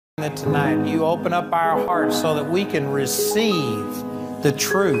That tonight you open up our hearts so that we can receive the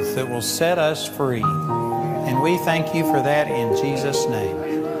truth that will set us free. And we thank you for that in Jesus' name.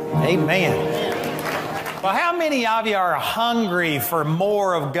 Amen. Well, how many of you are hungry for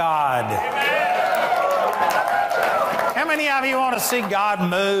more of God? How many of you want to see God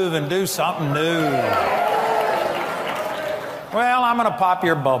move and do something new? Well, I'm going to pop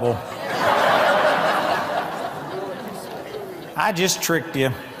your bubble. I just tricked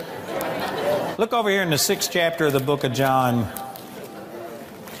you. Look over here in the 6th chapter of the book of John.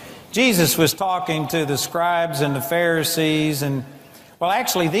 Jesus was talking to the scribes and the Pharisees, and well,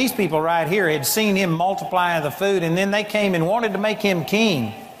 actually these people right here had seen him multiply the food, and then they came and wanted to make him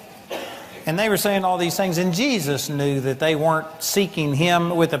king. And they were saying all these things, and Jesus knew that they weren't seeking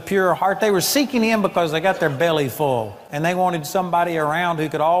him with a pure heart. They were seeking him because they got their belly full, and they wanted somebody around who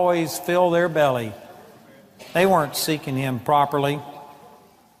could always fill their belly. They weren't seeking him properly.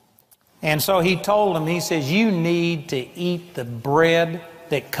 And so he told them, he says, you need to eat the bread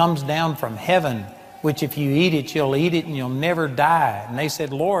that comes down from heaven, which if you eat it, you'll eat it and you'll never die. And they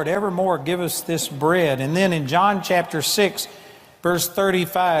said, Lord, evermore give us this bread. And then in John chapter 6, verse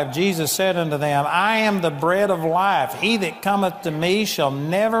 35, Jesus said unto them, I am the bread of life. He that cometh to me shall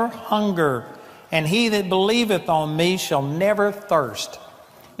never hunger, and he that believeth on me shall never thirst.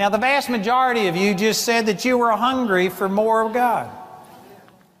 Now, the vast majority of you just said that you were hungry for more of God.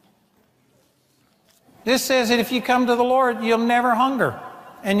 This says that if you come to the Lord, you'll never hunger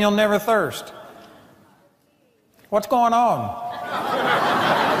and you'll never thirst. What's going on?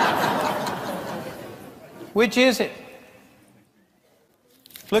 Which is it?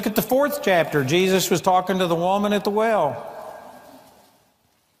 Look at the 4th chapter. Jesus was talking to the woman at the well.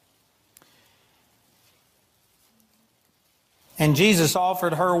 And Jesus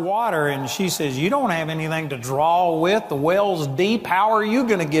offered her water, and she says, you don't have anything to draw with. The well's deep. How are you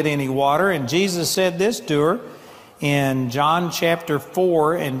going to get any water? And Jesus said this to her in John chapter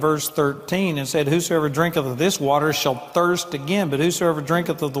 4 and verse 13, and said, whosoever drinketh of this water shall thirst again, but whosoever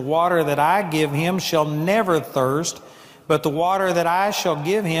drinketh of the water that I give him shall never thirst, but the water that I shall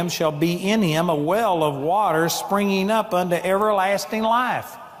give him shall be in him a well of water springing up unto everlasting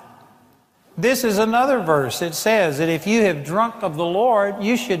life. This is another verse that says that if you have drunk of the Lord,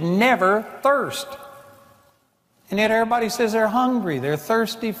 you should never thirst. And yet everybody says they're hungry, they're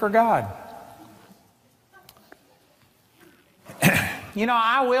thirsty for God. You know,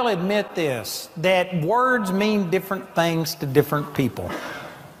 I will admit this, that words mean different things to different people.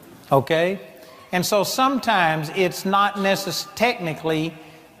 Okay? And so sometimes it's not necessarily technically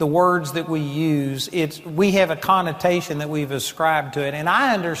the words that we use, we have a connotation that we've ascribed to it. And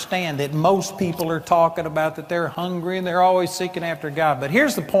I understand that most people are talking about that they're hungry and they're always seeking after God. But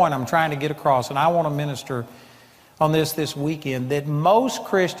here's the point I'm trying to get across, and I want to minister on this weekend, that most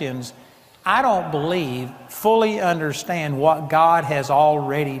Christians, I don't believe, fully understand what God has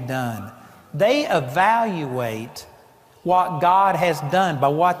already done. They evaluate what God has done by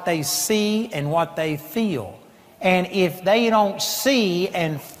what they see and what they feel. And if they don't see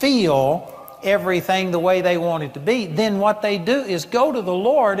and feel everything the way they want it to be, then what they do is go to the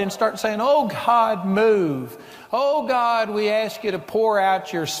Lord and start saying, oh God, move. Oh God, we ask you to pour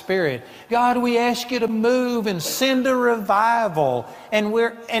out your Spirit. God, we ask you to move and send a revival. And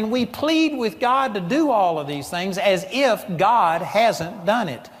we plead with God to do all of these things as if God hasn't done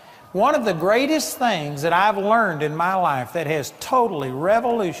it. One of the greatest things that I've learned in my life that has totally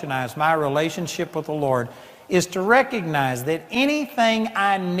revolutionized my relationship with the Lord is to recognize that anything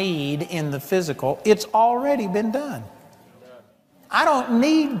I need in the physical, it's already been done. I don't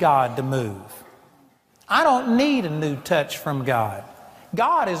need God to move. I don't need a new touch from God.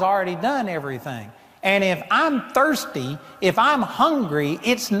 God has already done everything. And if I'm thirsty, if I'm hungry,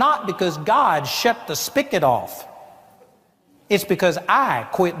 it's not because God shut the spigot off. It's because I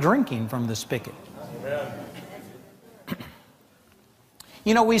quit drinking from the spigot. Amen.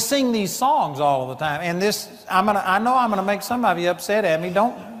 You know, we sing these songs all the time, and I know I'm gonna make some of you upset at me.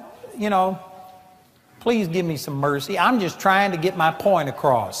 Don't, please give me some mercy. I'm just trying to get my point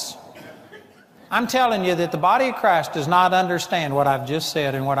across. I'm telling you that the body of Christ does not understand what I've just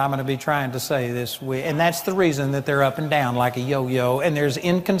said and what I'm going to be trying to say this week. And that's the reason that they're up and down like a yo-yo, and there's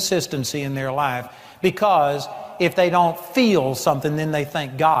inconsistency in their life, because if they don't feel something, then they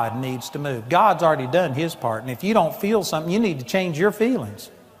think God needs to move. God's already done His part, and if you don't feel something, you need to change your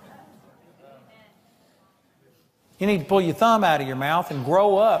feelings. You need to pull your thumb out of your mouth and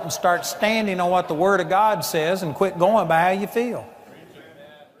grow up and start standing on what the Word of God says and quit going by how you feel.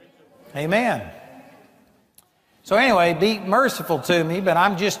 Amen. So anyway, be merciful to me, but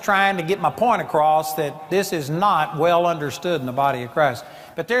I'm just trying to get my point across that this is not well understood in the body of Christ.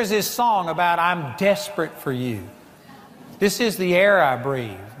 But there's this song about I'm desperate for you. This is the air I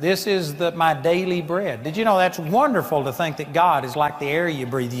breathe. This is my daily bread. Did you know that's wonderful to think that God is like the air you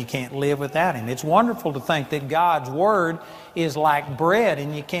breathe? You can't live without Him. It's wonderful to think that God's Word is like bread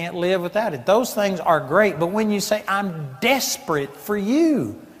and you can't live without it. Those things are great. But when you say, I'm desperate for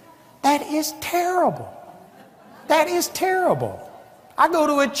you, that is terrible. That is terrible. I go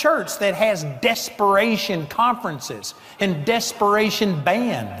to a church that has desperation conferences and desperation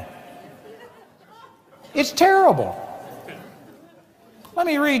band. It's terrible. Let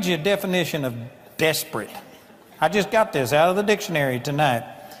me read you a definition of desperate. I just got this out of the dictionary tonight.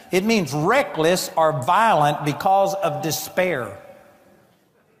 It means reckless or violent because of despair.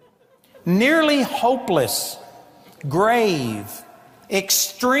 Nearly hopeless, grave,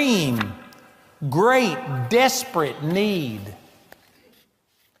 extreme, great, desperate need.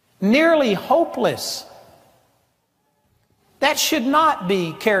 Nearly hopeless. That should not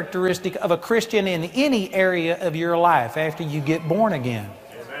be characteristic of a Christian in any area of your life after you get born again.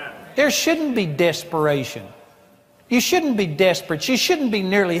 Amen. There shouldn't be desperation. You shouldn't be desperate. You shouldn't be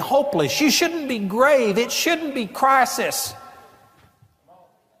nearly hopeless. You shouldn't be grave. It shouldn't be crisis.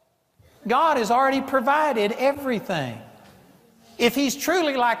 God has already provided everything. If He's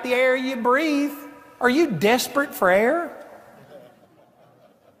truly like the air you breathe, are you desperate for air?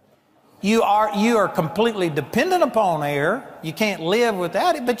 You are completely dependent upon air. You can't live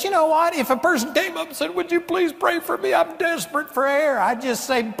without it. But you know what? If a person came up and said, would you please pray for me? I'm desperate for air. I'd just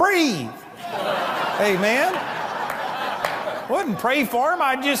say, breathe. Amen. Wouldn't pray for him.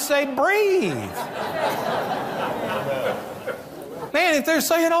 I'd just say, breathe. Man, if they're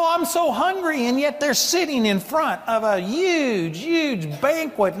saying, oh, I'm so hungry, and yet they're sitting in front of a huge, huge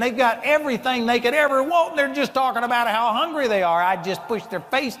banquet, and they've got everything they could ever want, and they're just talking about how hungry they are, I'd just push their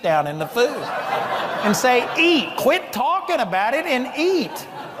face down in the food and say, eat. Quit talking about it and eat.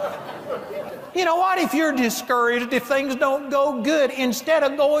 You know what? If you're discouraged, if things don't go good, instead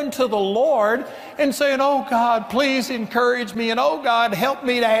of going to the Lord and saying, oh God, please encourage me, and oh God, help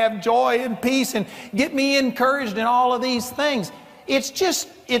me to have joy and peace and get me encouraged in all of these things.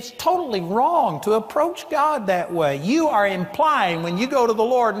 It's totally wrong to approach God that way. You are implying when you go to the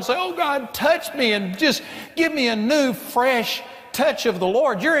Lord and say, oh God, touch me and just give me a new, fresh touch of the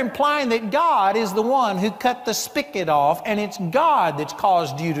Lord. You're implying that God is the one who cut the spigot off, and it's God that's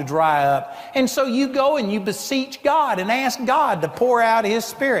caused you to dry up. And so you go and you beseech God and ask God to pour out His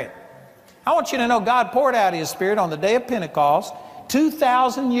Spirit. I want you to know God poured out His Spirit on the day of Pentecost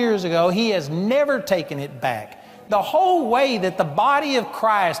 2,000 years ago. He has never taken it back. The whole way that the body of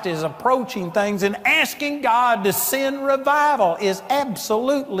Christ is approaching things and asking God to send revival is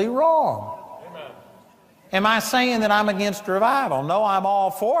absolutely wrong. Amen. Am I saying that I'm against revival? No, I'm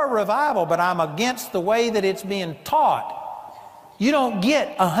all for revival, but I'm against the way that it's being taught. You don't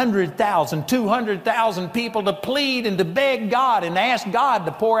get 100,000, 200,000 people to plead and to beg God and ask God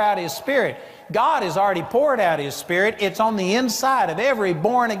to pour out His Spirit. God has already poured out His Spirit. It's on the inside of every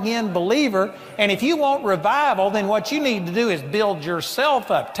born-again believer. And if you want revival, then what you need to do is build yourself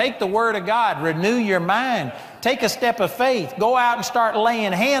up. Take the Word of God. Renew your mind. Take a step of faith. Go out and start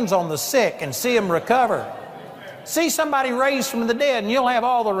laying hands on the sick and see them recover. See somebody raised from the dead, and you'll have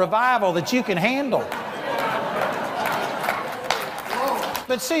all the revival that you can handle.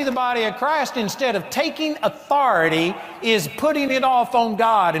 But see, the body of Christ, instead of taking authority, is putting it off on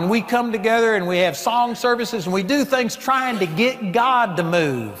God. And we come together and we have song services and we do things trying to get God to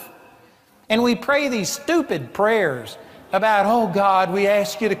move. And we pray these stupid prayers about, oh God, we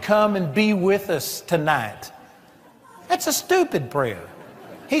ask you to come and be with us tonight. That's a stupid prayer.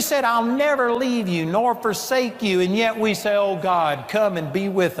 He said, I'll never leave you nor forsake you. And yet we say, oh God, come and be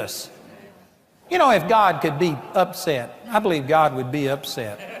with us. You know, if God could be upset, I believe God would be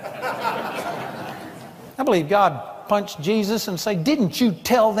upset. I believe God punched Jesus and say, didn't you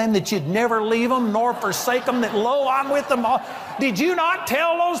tell them that you'd never leave them nor forsake them, that lo, I'm with them all? Did you not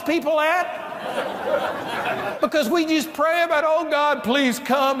tell those people that? Because we just pray about, oh God, please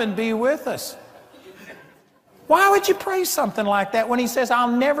come and be with us. Why would you pray something like that when He says, I'll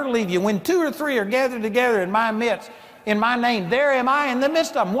never leave you? When 2 or 3 are gathered together in my midst, in my name, there am I in the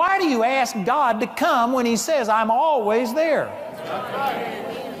midst of them. Why do you ask God to come when He says, I'm always there?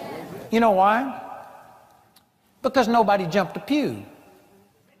 You know why? Because nobody jumped a pew.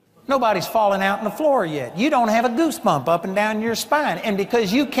 Nobody's fallen out on the floor yet. You don't have a goosebump up and down your spine. And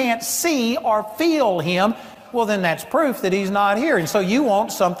because you can't see or feel Him, well, then that's proof that He's not here. And so you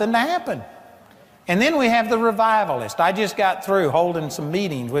want something to happen. And then we have the revivalist. I just got through holding some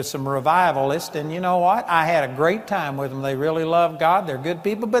meetings with some revivalists, and you know what? I had a great time with them. They really love God. They're good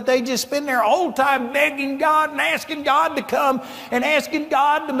people, but they just spend their whole time begging God and asking God to come and asking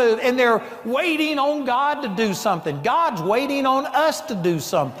God to move. And they're waiting on God to do something. God's waiting on us to do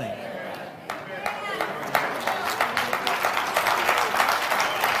something.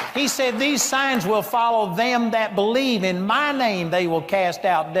 He said, these signs will follow them that believe. In my name they will cast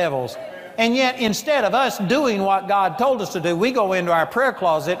out devils. And yet, instead of us doing what God told us to do, we go into our prayer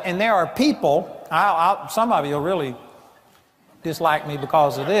closet, and there are people, some of you will really dislike me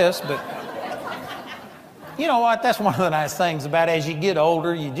because of this, but you know what? That's one of the nice things about it. As you get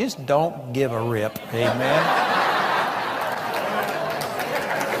older, you just don't give a rip. Amen.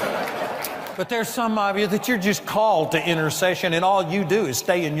 But there's some of you that you're just called to intercession, and all you do is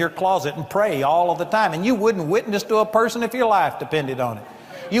stay in your closet and pray all of the time. And you wouldn't witness to a person if your life depended on it.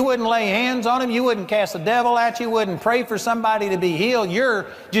 You wouldn't lay hands on them. You wouldn't cast the devil at you. You wouldn't pray for somebody to be healed. You're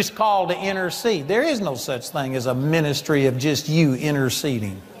just called to intercede. There is no such thing as a ministry of just you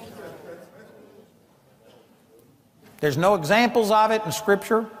interceding. There's no examples of it in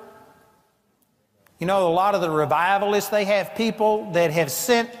Scripture. You know, a lot of the revivalists, they have people that have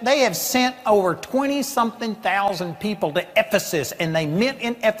sent over 20-something thousand people to Ephesus, and they met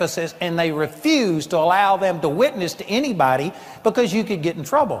in Ephesus, and they refused to allow them to witness to anybody because you could get in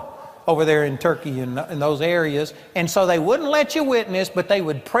trouble over there in Turkey and in those areas. And so they wouldn't let you witness, but they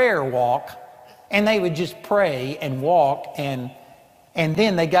would prayer walk, and they would just pray and walk, and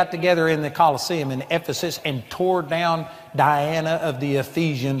then they got together in the Colosseum in Ephesus and tore down Diana of the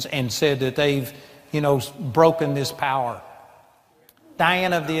Ephesians and said that they've broken this power.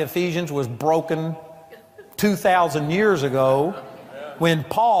 Diana of the Ephesians was broken 2,000 years ago when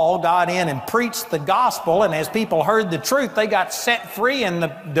Paul got in and preached the gospel, and as people heard the truth, they got set free,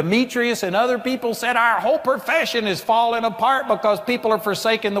 and Demetrius and other people said, our whole profession is falling apart because people are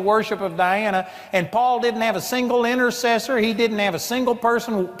forsaking the worship of Diana. And Paul didn't have a single intercessor. He didn't have a single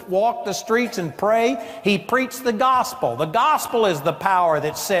person walk the streets and pray. He preached the gospel. The gospel is the power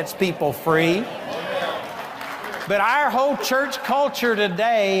that sets people free. But our whole church culture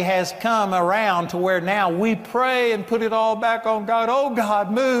today has come around to where now we pray and put it all back on God. Oh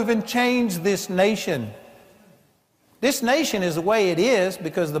God, move and change this nation. This nation is the way it is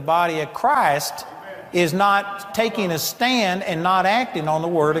because the body of Christ is not taking a stand and not acting on the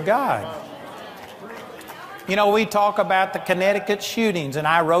Word of God. You know, we talk about the Connecticut shootings, and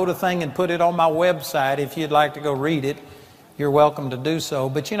I wrote a thing and put it on my website. If you'd like to go read it, you're welcome to do so.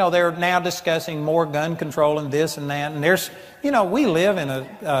 But, they're now discussing more gun control and this and that. And there's, we live in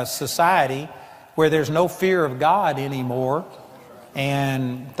a society where there's no fear of God anymore.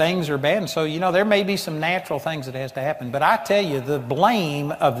 And things are bad. And so, there may be some natural things that has to happen. But I tell you, the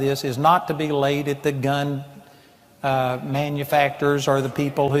blame of this is not to be laid at the gun manufacturers or the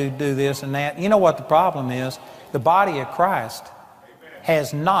people who do this and that. You know what the problem is? The body of Christ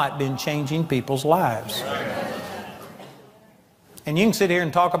has not been changing people's lives. And you can sit here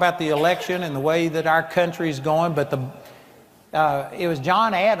and talk about the election and the way that our country is going, but it was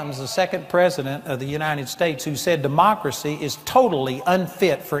John Adams, the second president of the United States, who said democracy is totally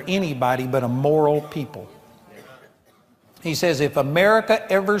unfit for anybody but a moral people. He says if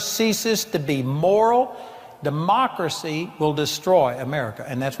America ever ceases to be moral, democracy will destroy America.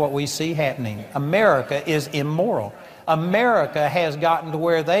 And that's what we see happening. America is immoral. America has gotten to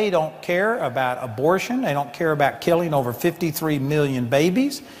where they don't care about abortion. They don't care about killing over 53 million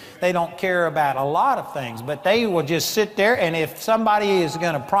babies. They don't care about a lot of things, but they will just sit there, and if somebody is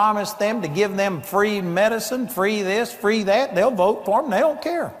going to promise them to give them free medicine, free this, free that, they'll vote for them. They don't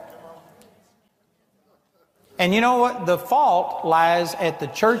care. And you know what? The fault lies at the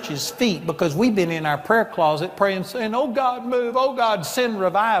church's feet, because we've been in our prayer closet praying, saying, oh God, move, oh God, send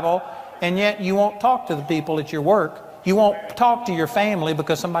revival, and yet you won't talk to the people at your work. You won't talk to your family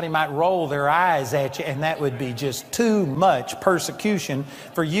because somebody might roll their eyes at you, and that would be just too much persecution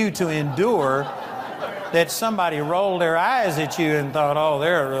for you to endure, that somebody rolled their eyes at you and thought, oh,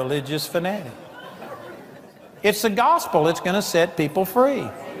 they're a religious fanatic. It's the gospel that's going to set people free.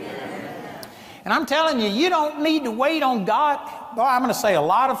 And I'm telling you, you don't need to wait on God. Well, I'm going to say a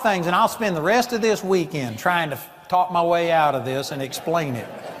lot of things, and I'll spend the rest of this weekend trying to talk my way out of this and explain it.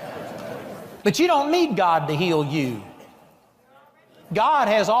 But you don't need God to heal you. God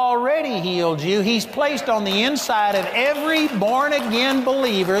has already healed you. He's placed on the inside of every born-again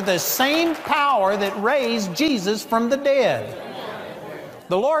believer the same power that raised Jesus from the dead.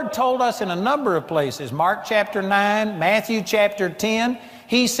 The Lord told us in a number of places, Mark chapter 9, Matthew chapter 10,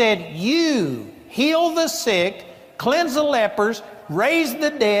 He said, you heal the sick, cleanse the lepers, raise the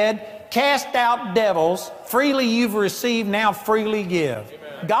dead, cast out devils. Freely you've received, now freely give.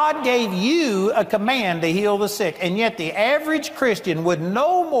 God gave you a command to heal the sick, and yet the average Christian would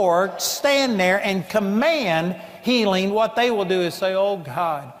no more stand there and command healing. What they will do is say, oh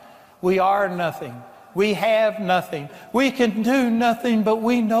God, we are nothing. We have nothing. We can do nothing, but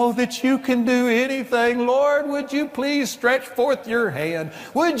we know that you can do anything. Lord, would you please stretch forth your hand?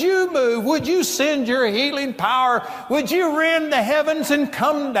 Would you move? Would you send your healing power? Would you rend the heavens and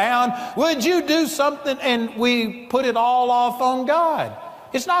come down? Would you do something? And we put it all off on God.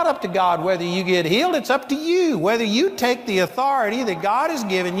 It's not up to God whether you get healed. It's up to you whether you take the authority that God has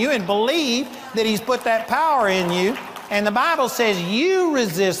given you and believe that He's put that power in you. And the Bible says you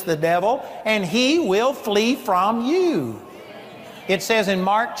resist the devil and he will flee from you. It says in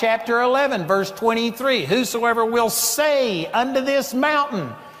Mark chapter 11 verse 23, whosoever will say unto this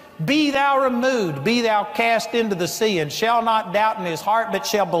mountain, be thou removed, be thou cast into the sea, and shall not doubt in his heart, but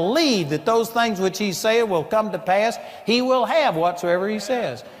shall believe that those things which he saith will come to pass, he will have whatsoever he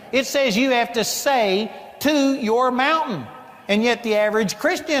says. It says you have to say to your mountain. And yet the average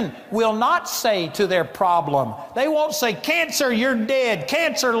Christian will not say to their problem. They won't say, cancer, you're dead.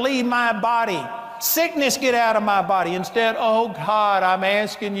 Cancer, leave my body. Sickness, get out of my body. Instead, oh God, I'm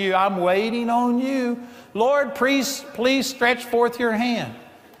asking you, I'm waiting on you. Lord, please stretch forth your hand.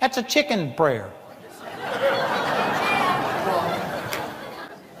 That's a chicken prayer.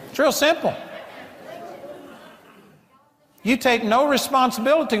 It's real simple. You take no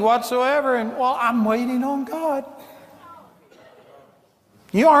responsibility whatsoever, and, well, I'm waiting on God.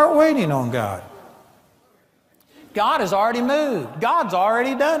 You aren't waiting on God. God has already moved. God's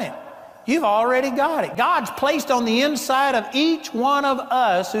already done it. You've already got it. God's placed on the inside of each one of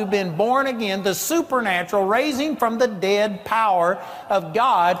us who've been born again the supernatural, raising from the dead power of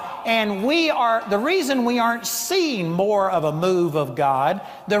God. And the reason we aren't seeing more of a move of God,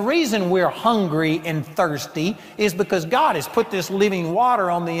 the reason we're hungry and thirsty is because God has put this living water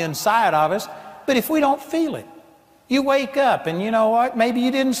on the inside of us. But if we don't feel it, you wake up and you know what? Maybe you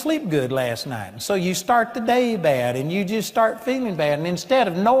didn't sleep good last night. So you start the day bad and you just start feeling bad. And instead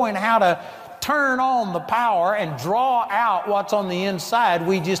of knowing how to turn on the power and draw out what's on the inside,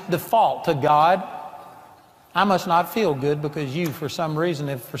 we just default to God. I must not feel good because you, for some reason,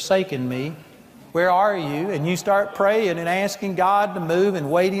 have forsaken me. Where are you? And you start praying and asking God to move and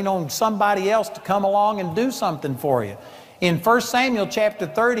waiting on somebody else to come along and do something for you. In 1 Samuel chapter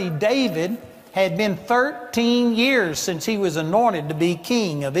 30, David had been 13 years since he was anointed to be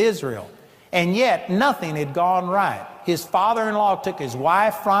king of Israel. And yet nothing had gone right. His father-in-law took his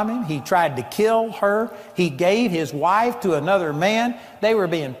wife from him. He tried to kill her. He gave his wife to another man. They were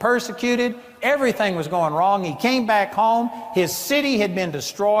being persecuted. Everything was going wrong. He came back home. His city had been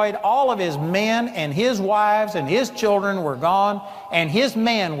destroyed. All of his men and his wives and his children were gone. And his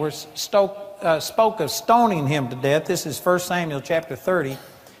men were spoke of stoning him to death. This is 1 Samuel chapter 30.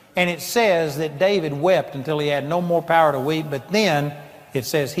 And it says that David wept until he had no more power to weep. But then it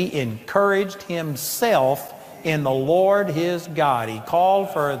says he encouraged himself in the Lord his God. He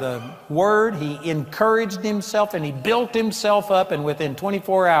called for the word. He encouraged himself and he built himself up. And within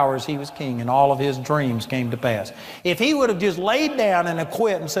 24 hours he was king and all of his dreams came to pass. If he would have just laid down and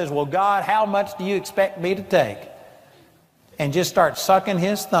quit and says, well, God, how much do you expect me to take? And just start sucking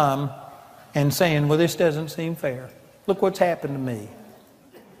his thumb and saying, well, this doesn't seem fair. Look what's happened to me.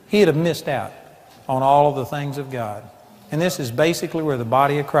 He'd have missed out on all of the things of God. And this is basically where the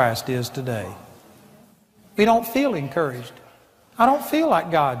body of Christ is today. We don't feel encouraged. I don't feel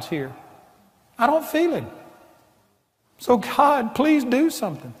like God's here. I don't feel Him. So God, please do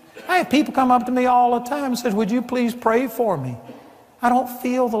something. I have people come up to me all the time and say, would you please pray for me? I don't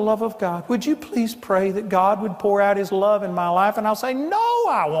feel the love of God. Would you please pray that God would pour out His love in my life? And I'll say, no,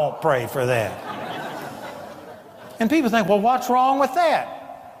 I won't pray for that. And people think, well, what's wrong with that?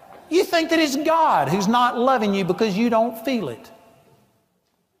 You think that it's God who's not loving you because you don't feel it.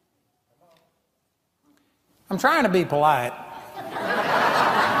 I'm trying to be polite.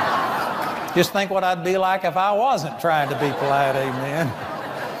 Just think what I'd be like if I wasn't trying to be polite, amen.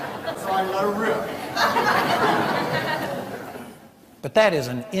 But that is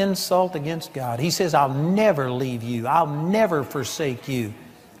an insult against God. He says, I'll never leave you. I'll never forsake you.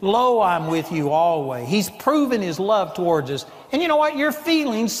 Lo, I'm with you always. He's proven His love towards us. And you know what? Your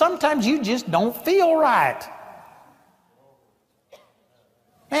feelings, sometimes you just don't feel right.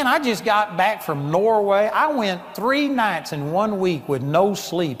 Man, I just got back from Norway. I went 3 nights in 1 week with no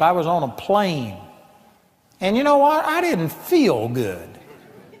sleep. I was on a plane. And you know what? I didn't feel good.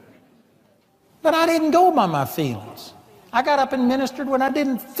 But I didn't go by my feelings. I got up and ministered when I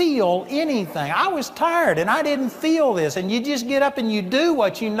didn't feel anything. I was tired and I didn't feel this. And you just get up and you do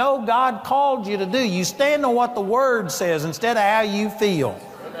what you know God called you to do. You stand on what the Word says instead of how you feel.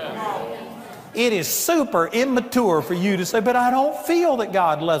 It is super immature for you to say, but I don't feel that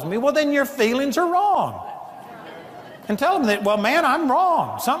God loves me. Well, then your feelings are wrong. And tell them that, well, man, I'm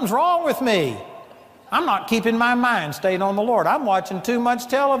wrong. Something's wrong with me. I'm not keeping my mind stayed on the Lord. I'm watching too much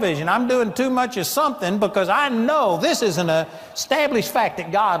television. I'm doing too much of something because I know this is an established fact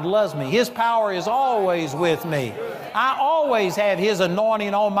that God loves me. His power is always with me. I always have His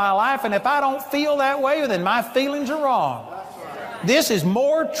anointing on my life, and if I don't feel that way, then my feelings are wrong. This is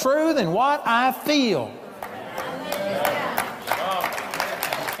more true than what I feel.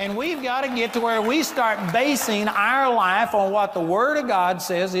 And we've got to get to where we start basing our life on what the Word of God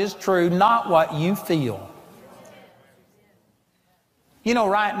says is true, not what you feel. You know,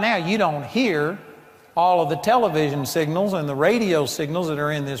 right now you don't hear all of the television signals and the radio signals that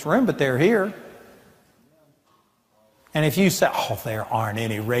are in this room, but they're here. And if you say, oh, there aren't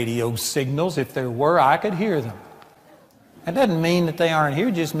any radio signals. If there were, I could hear them. That doesn't mean that they aren't here.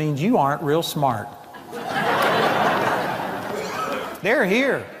 It just means you aren't real smart. They're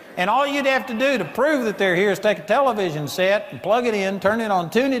here. And all you'd have to do to prove that they're here is take a television set and plug it in, turn it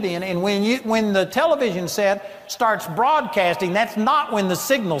on, tune it in. And when the television set starts broadcasting, that's not when the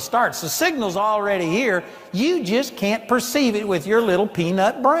signal starts. The signal's already here. You just can't perceive it with your little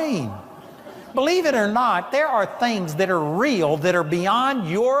peanut brain. Believe it or not, there are things that are real that are beyond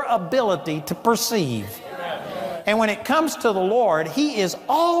your ability to perceive. And when it comes to the Lord, He is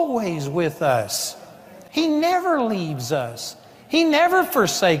always with us. He never leaves us. He never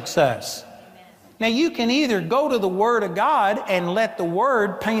forsakes us. Now, you can either go to the Word of God and let the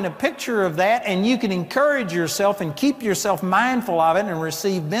Word paint a picture of that, and you can encourage yourself and keep yourself mindful of it and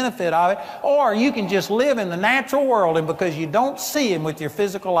receive benefit of it, or you can just live in the natural world, and because you don't see Him with your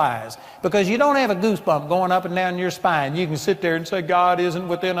physical eyes, because you don't have a goosebump going up and down your spine, you can sit there and say, God isn't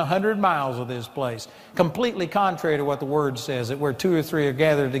within 100 miles of this place. Completely contrary to what the Word says, that where 2 or 3 are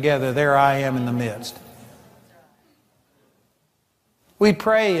gathered together, there I am in the midst. We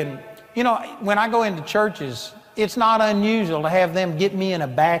pray, and you know, when I go into churches, it's not unusual to have them get me in a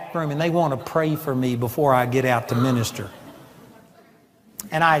back room and they want to pray for me before I get out to minister.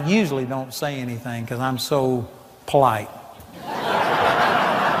 And I usually don't say anything because I'm so polite.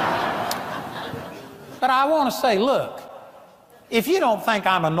 But I want to say, look, if you don't think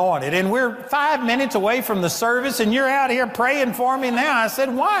I'm anointed and we're 5 minutes away from the service and you're out here praying for me now, I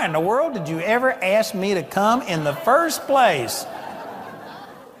said, why in the world did you ever ask me to come in the first place?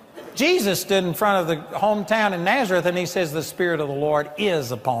 Jesus stood in front of the hometown in Nazareth and He says, the Spirit of the Lord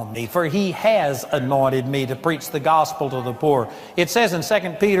is upon me, for He has anointed me to preach the gospel to the poor. It says in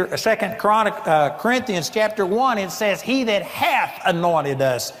 2 Corinthians chapter 1, it says, He that hath anointed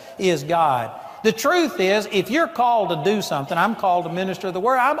us is God. The truth is, if you're called to do something, I'm called to minister the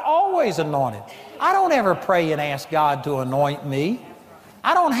Word, I'm always anointed. I don't ever pray and ask God to anoint me.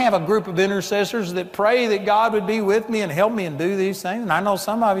 I don't have a group of intercessors that pray that God would be with me and help me and do these things. And I know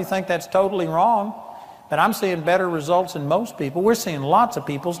some of you think that's totally wrong, but I'm seeing better results than most people. We're seeing lots of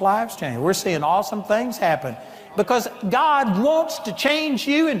people's lives change. We're seeing awesome things happen because God wants to change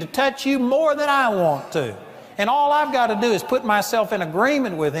you and to touch you more than I want to. And all I've got to do is put myself in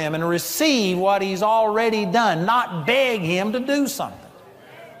agreement with Him and receive what He's already done, not beg Him to do something.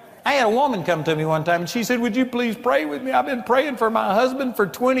 I had a woman come to me one time and she said, would you please pray with me? I've been praying for my husband for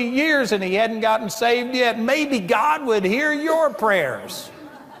 20 years and he hadn't gotten saved yet. Maybe God would hear your prayers.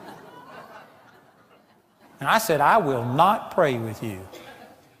 And I said, I will not pray with you.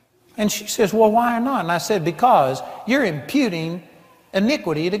 And she says, well, why not? And I said, because you're imputing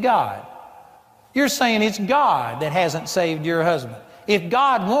iniquity to God. You're saying it's God that hasn't saved your husband. If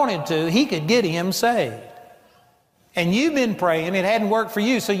God wanted to, He could get him saved. And you've been praying, it hadn't worked for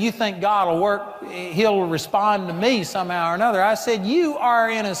you, so you think God will work, He'll respond to me somehow or another. I said, you are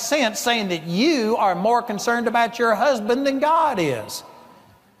in a sense saying that you are more concerned about your husband than God is.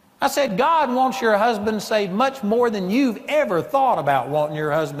 I said, God wants your husband saved much more than you've ever thought about wanting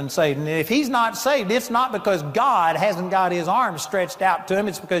your husband saved. And if he's not saved, it's not because God hasn't got His arms stretched out to him,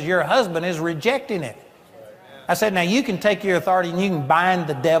 it's because your husband is rejecting it. I said, now you can take your authority and you can bind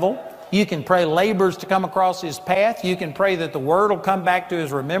the devil. You can pray labors to come across his path. You can pray that the Word will come back to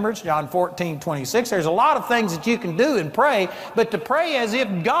his remembrance, John 14:26. There's a lot of things that you can do and pray, but to pray as if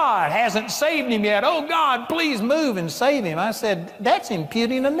God hasn't saved him yet, oh God, please move and save him. I said, that's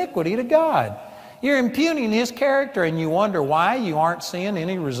imputing iniquity to God. You're impugning His character and you wonder why you aren't seeing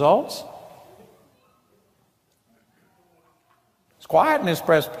any results. It's quiet in this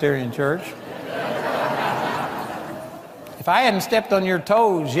Presbyterian church. If I hadn't stepped on your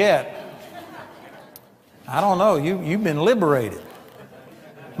toes yet, I don't know, you've been liberated.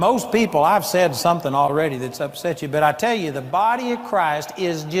 Most people, I've said something already that's upset you, but I tell you, the body of Christ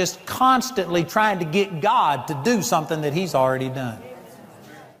is just constantly trying to get God to do something that He's already done.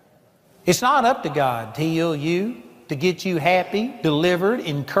 It's not up to God to heal you, to get you happy, delivered,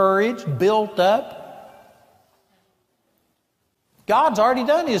 encouraged, built up. God's already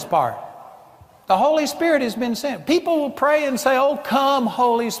done His part. The Holy Spirit has been sent. People will pray and say, oh, come,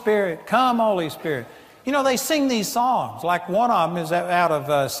 Holy Spirit, come, Holy Spirit. You know, they sing these songs. Like one of them is out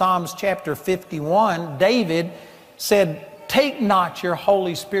of Psalms chapter 51. David said, take not your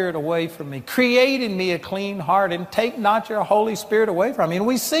Holy Spirit away from me. Create in me a clean heart and take not your Holy Spirit away from me. And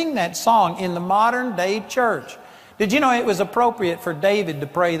we sing that song in the modern day church. Did you know it was appropriate for David to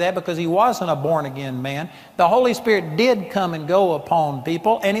pray that because he wasn't a born-again man? The Holy Spirit did come and go upon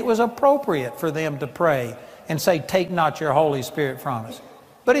people, and it was appropriate for them to pray and say, take not your Holy Spirit from us.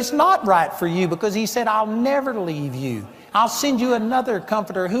 But it's not right for you because He said, I'll never leave you. I'll send you another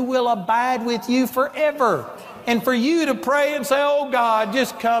comforter who will abide with you forever. And for you to pray and say, oh God,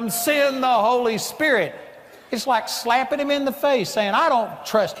 just come send the Holy Spirit. It's like slapping Him in the face saying, I don't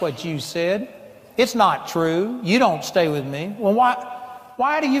trust what you said. It's not true. You don't stay with me. Well,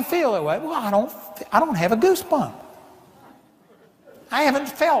 why do you feel that way? Well, I don't have a goosebump. I haven't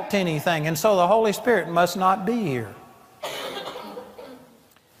felt anything. And so the Holy Spirit must not be here.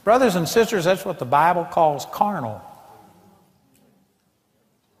 Brothers and sisters, that's what the Bible calls carnal.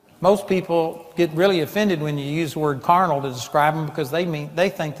 Most people get really offended when you use the word carnal to describe them because they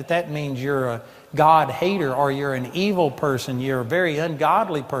think that means you're a God hater or you're an evil person, you're a very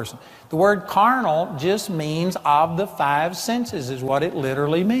ungodly person. The word carnal just means of the five senses is what it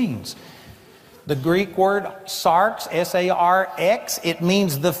literally means. The Greek word sarx, S-A-R-X, it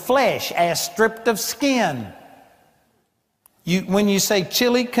means the flesh as stripped of skin. When you say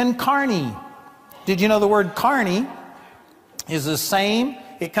chili con carne, did you know the word carne is the same?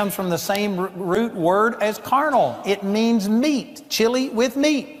 It comes from the same root word as carnal. It means meat, chili with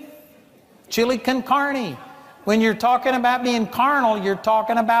meat. Chili con carne. When you're talking about being carnal, you're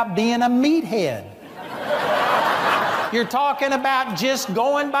talking about being a meathead. You're talking about just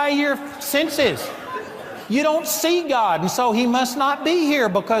going by your senses. You don't see God, and so He must not be here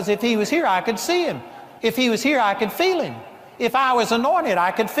because if He was here, I could see Him. If He was here, I could feel Him. If I was anointed, I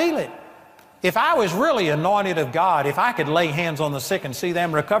could feel it. If I was really anointed of God, if I could lay hands on the sick and see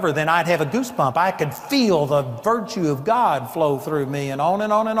them recover, then I'd have a goosebump. I could feel the virtue of God flow through me, and on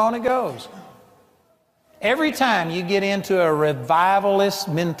and on and on it goes. Every time you get into a revivalist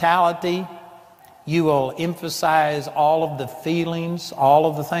mentality, you will emphasize all of the feelings, all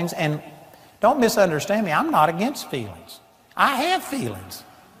of the things. And don't misunderstand me, I'm not against feelings. I have feelings,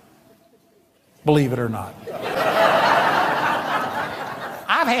 believe it or not.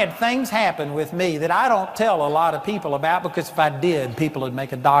 I've had things happen with me that I don't tell a lot of people about because if I did, people would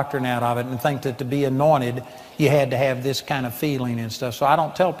make a doctrine out of it and think that to be anointed, you had to have this kind of feeling and stuff. So I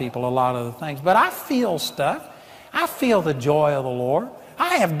don't tell people a lot of the things. But I feel stuff. I feel the joy of the Lord.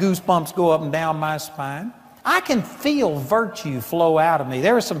 I have goosebumps go up and down my spine. I can feel virtue flow out of me.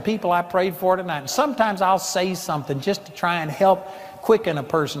 There are some people I prayed for tonight, and sometimes I'll say something just to try and help quicken a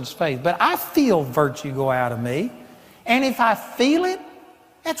person's faith. But I feel virtue go out of me. And if I feel it,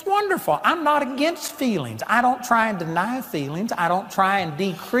 that's wonderful. I'm not against feelings. I don't try and deny feelings. I don't try and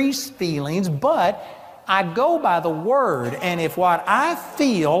decrease feelings, but I go by the Word. And if what I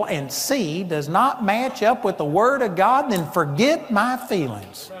feel and see does not match up with the Word of God, then forget my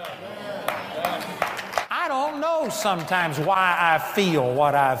feelings. I don't know sometimes why I feel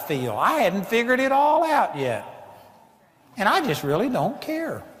what I feel. I hadn't figured it all out yet. And I just really don't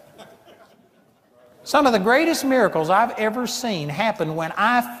care. Some of the greatest miracles I've ever seen happened when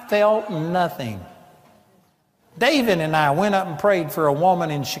I felt nothing. David and I went up and prayed for a woman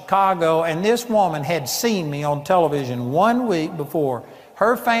in Chicago, and this woman had seen me on television 1 week before.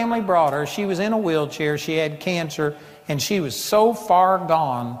 Her family brought her. She was in a wheelchair. She had cancer, and she was so far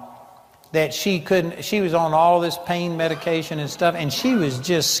gone that she was on all this pain medication and stuff, and she was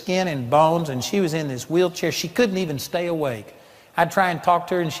just skin and bones, and she was in this wheelchair. She couldn't even stay awake. I'd try and talk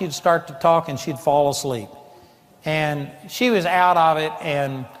to her, and she'd start to talk, and she'd fall asleep. And she was out of it,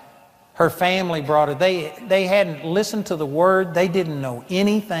 and her family brought her. They hadn't listened to the Word. They didn't know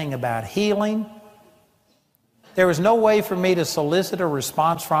anything about healing. There was no way for me to solicit a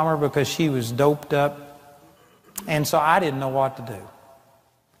response from her because she was doped up. And so I didn't know what to do.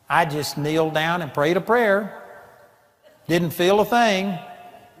 I just kneeled down and prayed a prayer. Didn't feel a thing.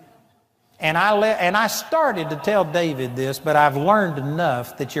 And I started to tell David this, but I've learned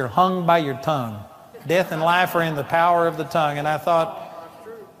enough that you're hung by your tongue. Death and life are in the power of the tongue. And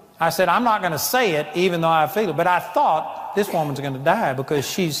I said, I'm not going to say it even though I feel it. But I thought, this woman's going to die because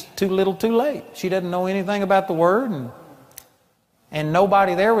she's too little too late. She doesn't know anything about the Word. And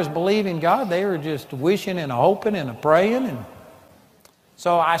nobody there was believing God. They were just wishing and hoping and praying. And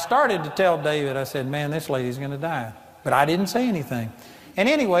so I started to tell David, I said, man, this lady's going to die. But I didn't say anything. And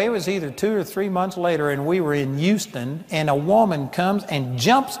anyway, it was either 2 or 3 months later, and we were in Houston, and a woman comes and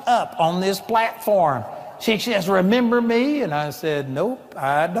jumps up on this platform. She says, remember me? And I said, nope,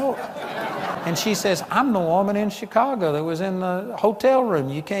 I don't. And she says, I'm the woman in Chicago that was in the hotel room.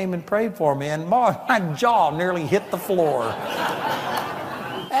 You came and prayed for me. And boy, my jaw nearly hit the floor.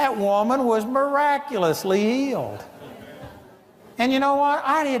 That woman was miraculously healed. And you know what?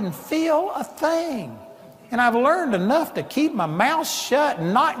 I didn't feel a thing. And I've learned enough to keep my mouth shut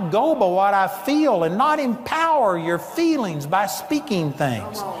and not go by what I feel and not empower your feelings by speaking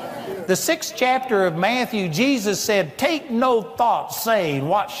things. The 6th chapter of Matthew, Jesus said, take no thought saying,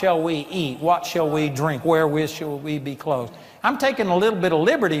 what shall we eat? What shall we drink? Wherewith shall we be clothed? I'm taking a little bit of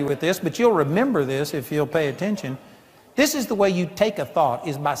liberty with this, but you'll remember this if you'll pay attention. This is the way you take a thought,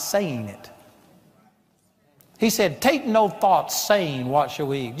 is by saying it. He said, take no thought saying, what shall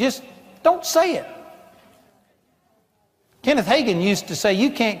we eat? Just don't say it. Kenneth Hagin used to say, you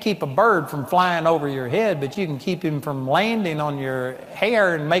can't keep a bird from flying over your head, but you can keep him from landing on your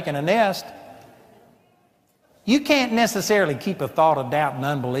hair and making a nest. You can't necessarily keep a thought of doubt and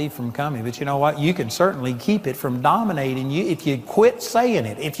unbelief from coming, but you know what? You can certainly keep it from dominating you if you quit saying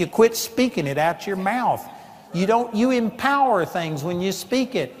it, if you quit speaking it out your mouth. You empower things when you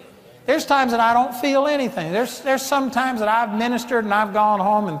speak it. There's times that I don't feel anything. There's some times that I've ministered and I've gone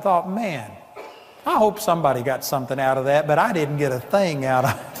home and thought, man, I hope somebody got something out of that, but I didn't get a thing out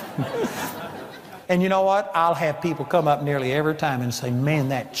of it. And you know what? I'll have people come up nearly every time and say, man,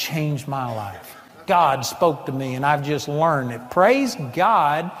 that changed my life. God spoke to me and I've just learned it. Praise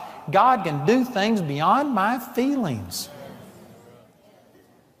God. God can do things beyond my feelings.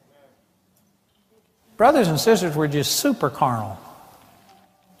 Brothers and sisters, we're just super carnal.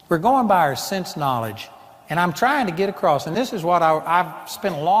 We're going by our sense knowledge. And I'm trying to get across, and this is what I've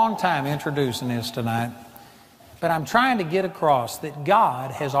spent a long time introducing this tonight, but I'm trying to get across that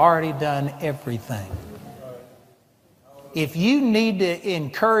God has already done everything. If you need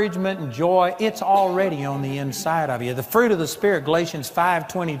encouragement and joy, it's already on the inside of you. The fruit of the Spirit, Galatians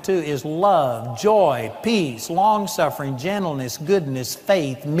 5:22, is love, joy, peace, long-suffering, gentleness, goodness,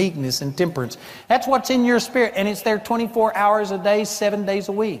 faith, meekness, and temperance. That's what's in your spirit, and it's there 24 hours a day, 7 days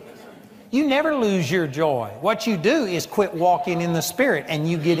a week. You never lose your joy. What you do is quit walking in the Spirit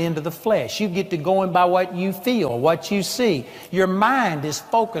and you get into the flesh. You get to going by what you feel, what you see. Your mind is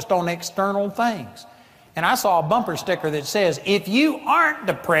focused on external things. And I saw a bumper sticker that says, if you aren't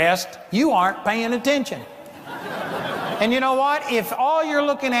depressed, you aren't paying attention. And you know what? If all you're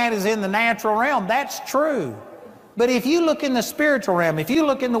looking at is in the natural realm, that's true. But if you look in the spiritual realm, if you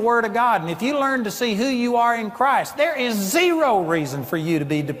look in the Word of God, and if you learn to see who you are in Christ, there is zero reason for you to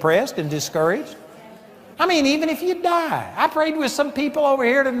be depressed and discouraged. I mean, even if you die. I prayed with some people over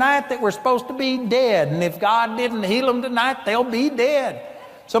here tonight that were supposed to be dead, and if God didn't heal them tonight, they'll be dead.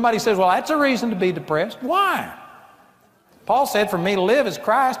 Somebody says, well, that's a reason to be depressed. Why? Paul said, for me to live is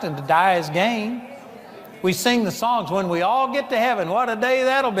Christ and to die is gain. We sing the songs, when we all get to heaven, what a day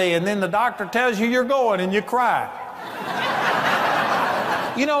that'll be. And then the doctor tells you you're going and you cry.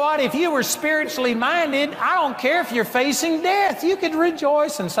 You know what? If you were spiritually minded, I don't care if you're facing death. You could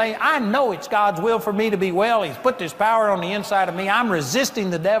rejoice and say, I know it's God's will for me to be well. He's put this power on the inside of me. I'm resisting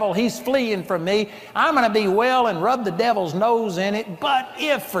the devil. He's fleeing from me. I'm going to be well and rub the devil's nose in it. But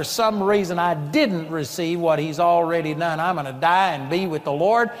if for some reason I didn't receive what he's already done, I'm going to die and be with the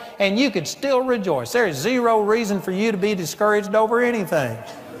Lord. And you could still rejoice. There is zero reason for you to be discouraged over anything.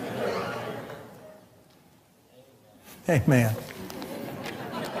 Amen.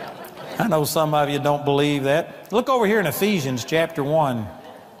 I know some of you don't believe that. Look over here in Ephesians chapter 1.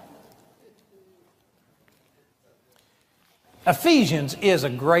 Ephesians is a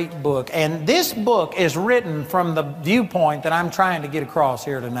great book, and this book is written from the viewpoint that I'm trying to get across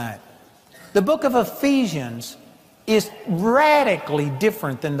here tonight. The book of Ephesians is radically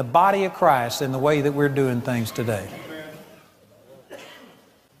different than the body of Christ in the way that we're doing things today.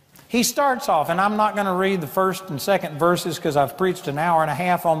 He starts off, and I'm not going to read the first and second verses because I've preached an hour and a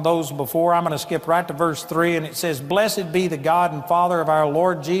half on those before. I'm going to skip right to verse 3, and it says, Blessed be the God and Father of our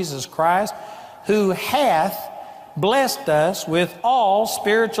Lord Jesus Christ, who hath blessed us with all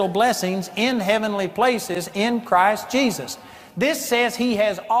spiritual blessings in heavenly places in Christ Jesus. This says He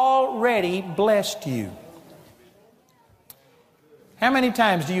has already blessed you. How many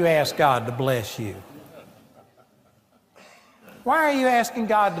times do you ask God to bless you? Why are you asking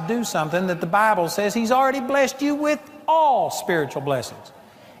God to do something that the Bible says He's already blessed you with all spiritual blessings?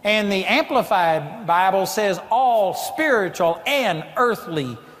 And the Amplified Bible says all spiritual and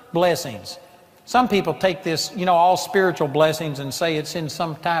earthly blessings. Some people take this, all spiritual blessings and say it's in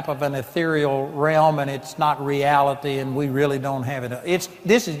some type of an ethereal realm and it's not reality and we really don't have it.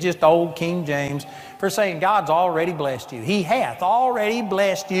 This is just old King James for saying God's already blessed you. He hath already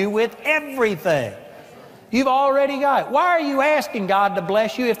blessed you with everything. You've already got it. Why are you asking God to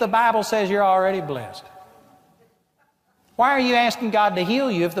bless you if the Bible says you're already blessed? Why are you asking God to heal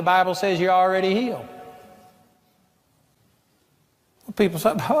you if the Bible says you're already healed? People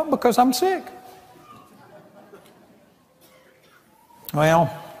say, because I'm sick.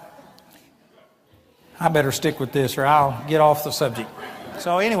 Well, I better stick with this or I'll get off the subject.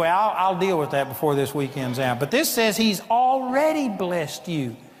 So anyway, I'll deal with that before this weekend's out. But this says He's already blessed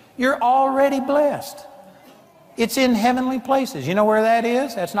you. You're already blessed. It's in heavenly places. You know where that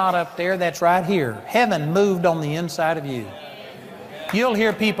is? That's not up there. That's right here. Heaven moved on the inside of you. You'll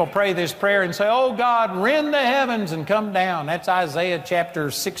hear people pray this prayer and say, oh God, rend the heavens and come down. That's Isaiah chapter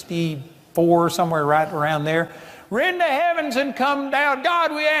 64, somewhere right around there. Rend the heavens and come down.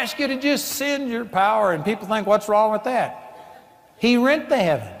 God, we ask you to just send your power. And people think, what's wrong with that? He rent the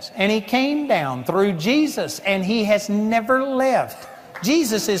heavens and He came down through Jesus and He has never left.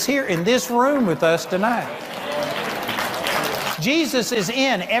 Jesus is here in this room with us tonight. Jesus is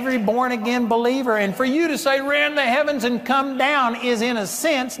in every born-again believer. And for you to say, rend the heavens and come down, is in a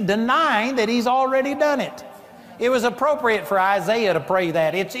sense denying that He's already done it. It was appropriate for Isaiah to pray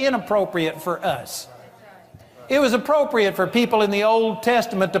that. It's inappropriate for us. It was appropriate for people in the Old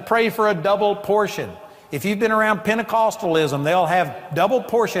Testament to pray for a double portion. If you've been around Pentecostalism, they'll have double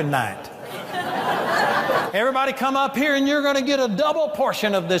portion night. Everybody come up here and you're going to get a double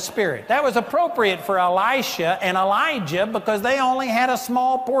portion of the Spirit. That was appropriate for Elisha and Elijah because they only had a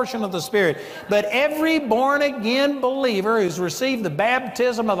small portion of the Spirit. But every born-again believer who's received the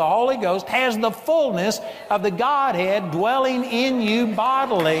baptism of the Holy Ghost has the fullness of the Godhead dwelling in you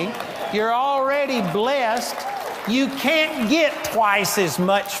bodily. You're already blessed. You can't get twice as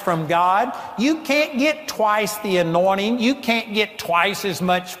much from God. You can't get twice the anointing. You can't get twice as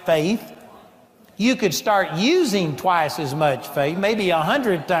much faith. You could start using twice as much faith, maybe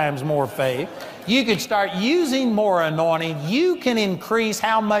 100 times more faith. You could start using more anointing. You can increase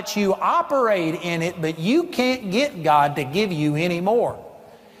how much you operate in it, but you can't get God to give you any more.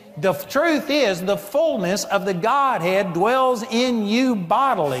 The truth is, the fullness of the Godhead dwells in you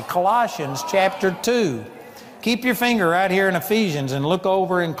bodily. Colossians chapter 2. Keep your finger right here in Ephesians and look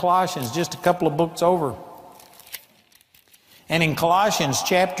over in Colossians, just a couple of books over. And in Colossians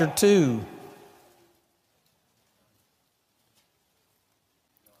chapter 2,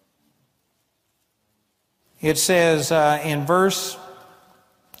 it says in verse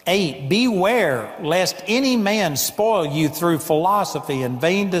 8, beware lest any man spoil you through philosophy and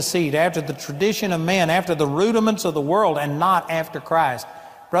vain deceit, after the tradition of men, after the rudiments of the world, and not after Christ.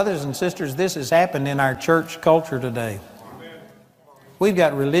 Brothers and sisters, this has happened in our church culture today. We've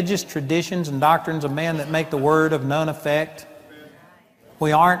got religious traditions and doctrines of men that make the Word of none effect.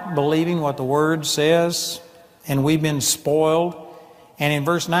 We aren't believing what the Word says, and we've been spoiled. And in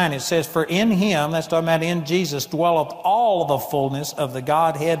verse 9 it says, for in Him, that's talking about in Jesus, dwelleth all the fullness of the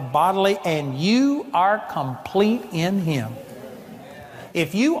Godhead bodily, and you are complete in Him.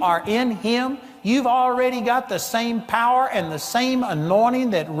 If you are in Him, you've already got the same power and the same anointing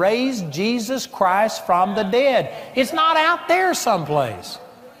that raised Jesus Christ from the dead. It's not out there someplace.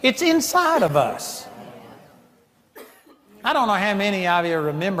 It's inside of us. I don't know how many of you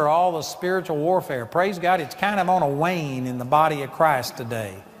remember all the spiritual warfare. Praise God, it's kind of on a wane in the body of Christ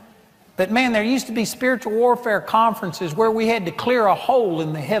today. But man, there used to be spiritual warfare conferences where we had to clear a hole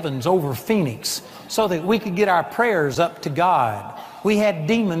in the heavens over Phoenix so that we could get our prayers up to God. We had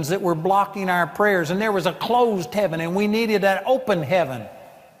demons that were blocking our prayers, and there was a closed heaven, and we needed an open heaven.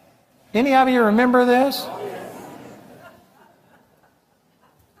 Any of you remember this?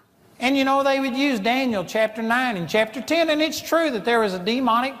 And you know, they would use Daniel chapter 9 and chapter 10, and it's true that there was a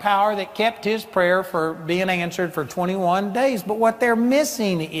demonic power that kept his prayer from being answered for 21 days. But what they're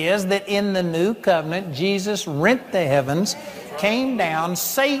missing is that in the new covenant, Jesus rent the heavens, came down.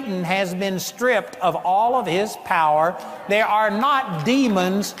 Satan has been stripped of all of his power. There are not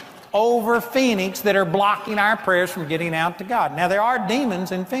demons over Phoenix that are blocking our prayers from getting out to God. Now, there are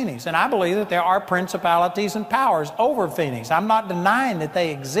demons in Phoenix, and I believe that there are principalities and powers over Phoenix. I'm not denying that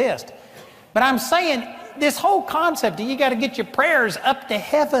they exist. But I'm saying this whole concept that you got to get your prayers up to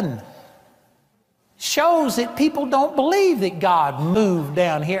heaven shows that people don't believe that God moved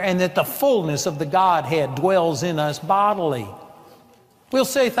down here and that the fullness of the Godhead dwells in us bodily. We'll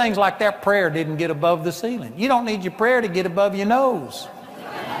say things like that prayer didn't get above the ceiling. You don't need your prayer to get above your nose.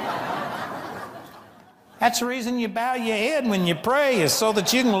 That's the reason you bow your head when you pray, is so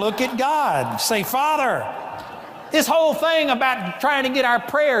that you can look at God. Say, Father, this whole thing about trying to get our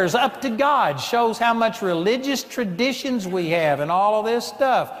prayers up to God shows how much religious traditions we have and all of this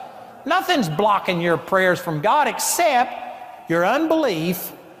stuff. Nothing's blocking your prayers from God except your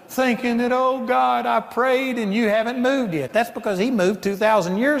unbelief, thinking that, oh God, I prayed and you haven't moved yet. That's because He moved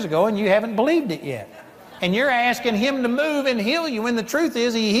 2,000 years ago and you haven't believed it yet. And you're asking Him to move and heal you, when the truth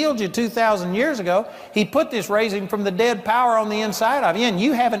is He healed you 2,000 years ago. He put this raising from the dead power on the inside of you, and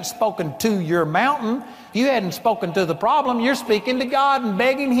you haven't spoken to your mountain. You hadn't spoken to the problem. You're speaking to God and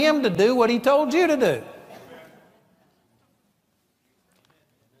begging Him to do what He told you to do.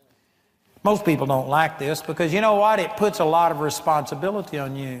 Most people don't like this because, you know what? It puts a lot of responsibility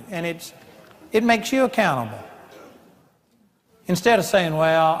on you, and it makes you accountable. Instead of saying,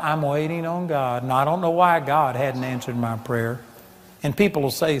 well, I'm waiting on God, and I don't know why God hadn't answered my prayer. And people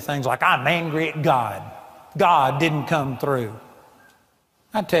will say things like, I'm angry at God. God didn't come through.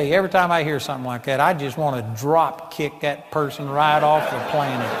 I tell you, every time I hear something like that, I just want to drop kick that person right off the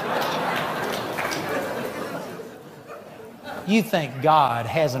planet. You think God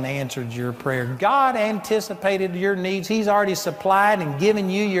hasn't answered your prayer. God anticipated your needs. He's already supplied and given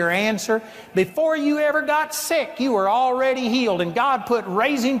you your answer. Before you ever got sick, you were already healed, and God put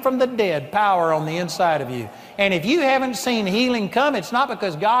raising from the dead power on the inside of you. And if you haven't seen healing come, it's not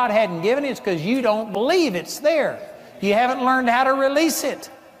because God hadn't given it, it's because you don't believe it's there. You haven't learned how to release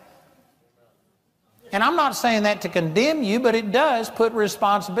it. And I'm not saying that to condemn you, but it does put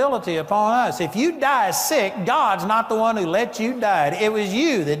responsibility upon us. If you die sick, God's not the one who let you die. It was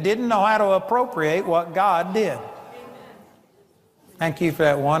you that didn't know how to appropriate what God did. Thank you for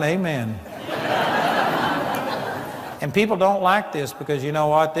that one. Amen. And people don't like this because, you know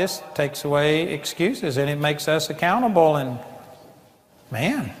what? This takes away excuses and it makes us accountable. And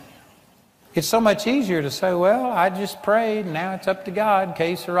man, it's so much easier to say, well, I just prayed, now it's up to God.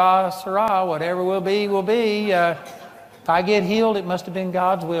 Que sera, sera, whatever will be, will be. If I get healed, it must have been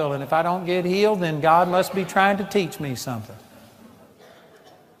God's will. And if I don't get healed, then God must be trying to teach me something.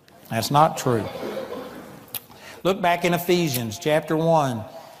 That's not true. Look back in Ephesians chapter 1.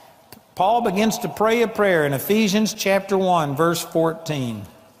 Paul begins to pray a prayer in Ephesians chapter 1, verse 14.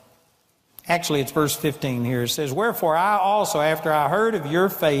 Actually, it's verse 15 here. It says, wherefore I also, after I heard of your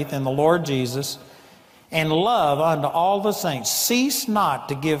faith in the Lord Jesus and love unto all the saints, cease not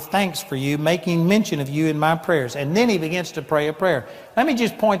to give thanks for you, making mention of you in my prayers. And then he begins to pray a prayer. Let me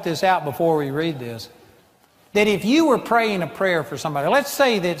just point this out before we read this. That if you were praying a prayer for somebody, let's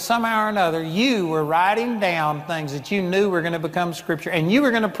say that somehow or another you were writing down things that you knew were going to become Scripture, and you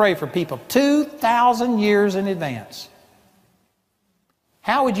were going to pray for people 2,000 years in advance.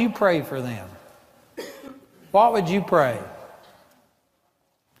 How would you pray for them? What would you pray?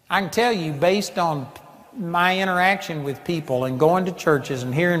 I can tell you, based on my interaction with people and going to churches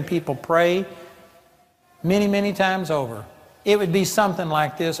and hearing people pray many, many times over, it would be something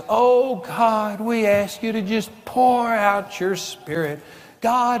like this. Oh God, we ask you to just pour out your Spirit.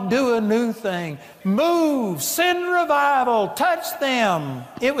 God, do a new thing. Move, send revival, touch them.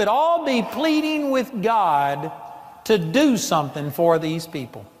 It would all be pleading with God to do something for these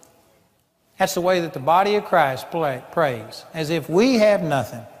people. That's the way that the body of Christ prays, as if we have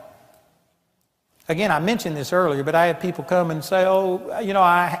nothing. Again, I mentioned this earlier, but I have people come and say, oh, you know,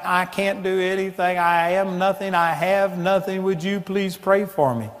 I can't do anything. I am nothing. I have nothing. Would you please pray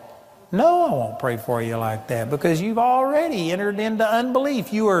for me? No, I won't pray for you like that, because you've already entered into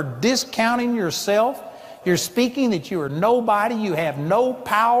unbelief. You are discounting yourself. You're speaking that you are nobody, you have no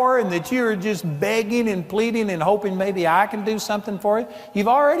power, and that you're just begging and pleading and hoping maybe I can do something for you.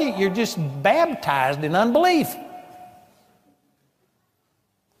 You're just baptized in unbelief.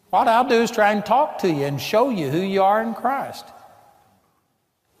 What I'll do is try and talk to you and show you who you are in Christ.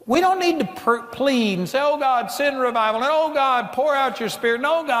 We don't need to plead and say, oh God, send revival, and oh God, pour out your Spirit, and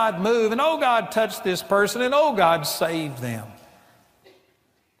oh God, move, and oh God, touch this person, and oh God, save them.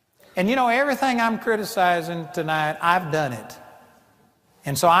 And you know, everything I'm criticizing tonight, I've done it.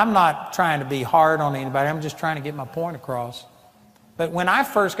 And so I'm not trying to be hard on anybody. I'm just trying to get my point across. But when I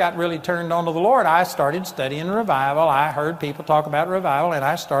first got really turned on to the Lord, I started studying revival. I heard people talk about revival, and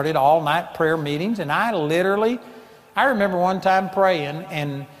I started all-night prayer meetings. And I remember one time praying,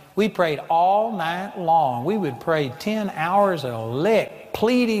 and we prayed all night long. We would pray 10 hours a lick,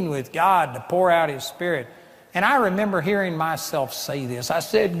 pleading with God to pour out His Spirit. And I remember hearing myself say this. I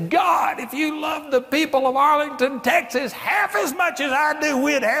said, God, if you love the people of Arlington, Texas, half as much as I do,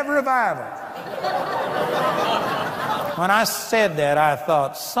 we'd have revival. When I said that, I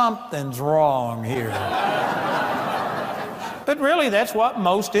thought, something's wrong here. But really, that's what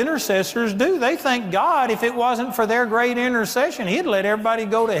most intercessors do. They think God, if it wasn't for their great intercession, He'd let everybody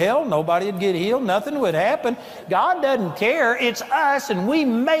go to hell. Nobody would get healed. Nothing would happen. God doesn't care. It's us, and we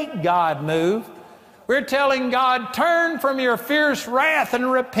make God move. We're telling God, turn from your fierce wrath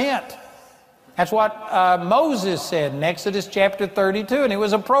and repent. That's what Moses said in Exodus chapter 32, and it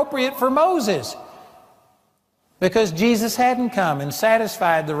was appropriate for Moses because Jesus hadn't come and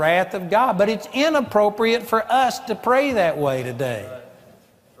satisfied the wrath of God. But it's inappropriate for us to pray that way today.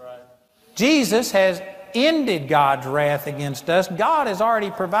 Jesus has ended God's wrath against us. God has already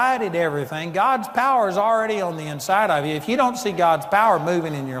provided everything. God's power is already on the inside of you. If you don't see God's power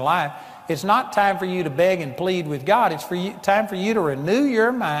moving in your life, it's not time for you to beg and plead with God. It's time for you to renew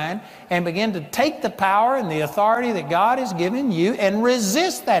your mind and begin to take the power and the authority that God has given you and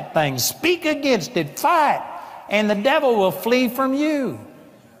resist that thing. Speak against it. Fight. And the devil will flee from you.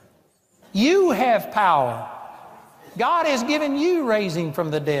 You have power. God has given you raising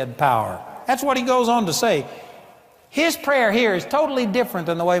from the dead power. That's what he goes on to say. His prayer here is totally different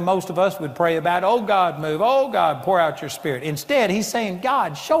than the way most of us would pray about, oh God, move. Oh God, pour out your Spirit. Instead, he's saying,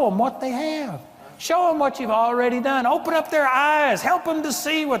 God, show them what they have. Show them what you've already done. Open up their eyes. Help them to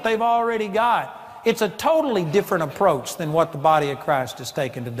see what they've already got. It's a totally different approach than what the body of Christ has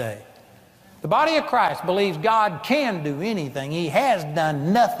taken today. The body of Christ believes God can do anything. He has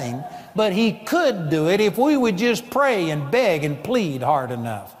done nothing, but He could do it if we would just pray and beg and plead hard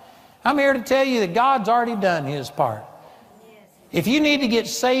enough. I'm here to tell you that God's already done His part. If you need to get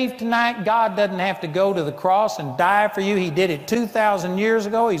saved tonight, God doesn't have to go to the cross and die for you. He did it 2,000 years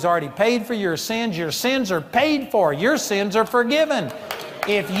ago. He's already paid for your sins. Your sins are paid for. Your sins are forgiven.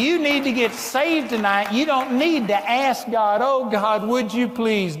 If you need to get saved tonight, you don't need to ask God, oh God, would you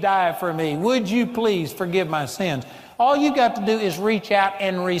please die for me? Would you please forgive my sins? All you got to do is reach out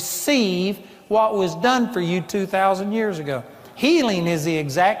and receive what was done for you 2,000 years ago. Healing is the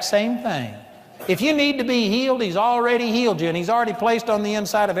exact same thing. If you need to be healed, He's already healed you, and He's already placed on the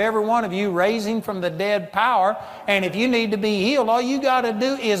inside of every one of you raising from the dead power. And if you need to be healed, all you got to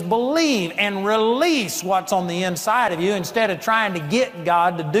do is believe and release what's on the inside of you instead of trying to get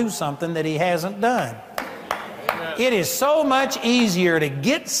God to do something that He hasn't done. It is so much easier to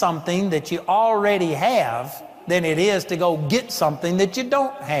get something that you already have than it is to go get something that you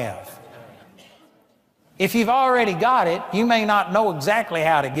don't have. If you've already got it, you may not know exactly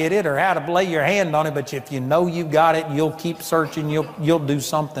how to get it or how to lay your hand on it, but if you know you've got it, you'll keep searching, you'll do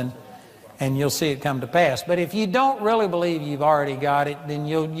something, and you'll see it come to pass. But if you don't really believe you've already got it, then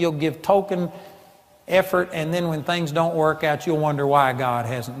you'll give token effort, and then when things don't work out, you'll wonder why God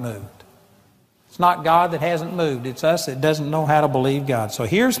hasn't moved. It's not God that hasn't moved. It's us that doesn't know how to believe God. So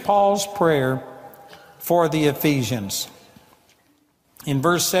here's Paul's prayer for the Ephesians. In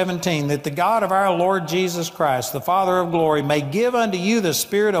verse 17, that the God of our Lord Jesus Christ, the Father of glory, may give unto you the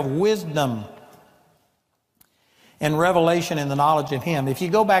spirit of wisdom and revelation in the knowledge of Him. If you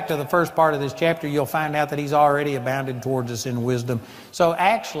go back to the first part of this chapter, you'll find out that He's already abounded towards us in wisdom. So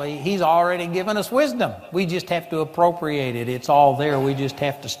actually, He's already given us wisdom. We just have to appropriate it. It's all there. We just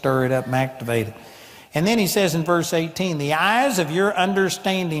have to stir it up and activate it. And then he says in verse 18, the eyes of your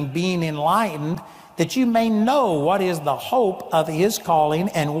understanding being enlightened, that you may know what is the hope of His calling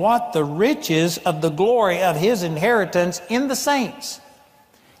and what the riches of the glory of His inheritance in the saints.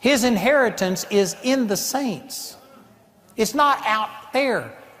 His inheritance is in the saints. It's not out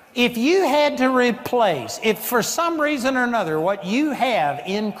there. If you had to replace, if for some reason or another what you have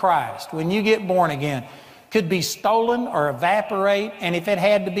in Christ when you get born again could be stolen or evaporate, and if it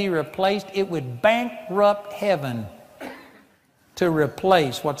had to be replaced, it would bankrupt heaven to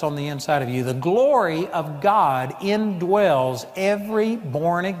replace what's on the inside of you. The glory of God indwells every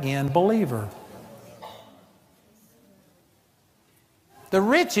born-again believer. The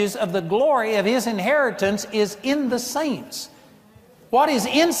riches of the glory of His inheritance is in the saints. What is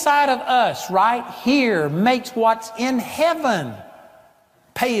inside of us right here makes what's in heaven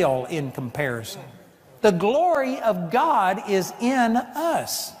pale in comparison. The glory of God is in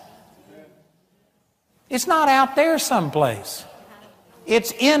us. It's not out there someplace.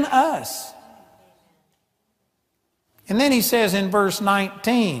 It's in us. And then he says in verse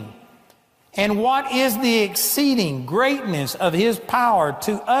 19, and what is the exceeding greatness of His power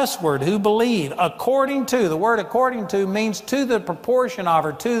to usward who believe, according to, the word according to means to the proportion of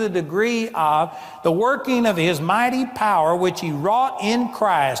or to the degree of the working of His mighty power which He wrought in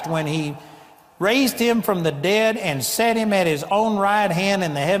Christ when He raised him from the dead, and set him at his own right hand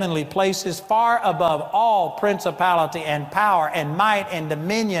in the heavenly places, far above all principality and power and might and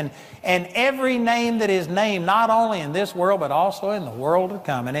dominion and every name that is named, not only in this world but also in the world to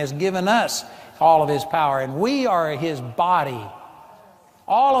come, and has given us all of his power. And we are his body.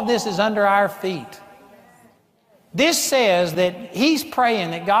 All of this is under our feet. This says that he's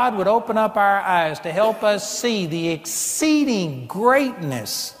praying that God would open up our eyes to help us see the exceeding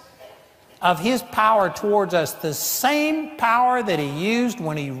greatness of his power towards us, the same power that he used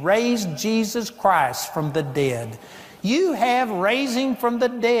when he raised Jesus Christ from the dead. You have raising from the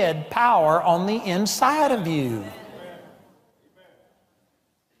dead power on the inside of you.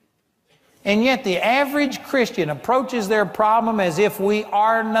 And yet the average Christian approaches their problem as if we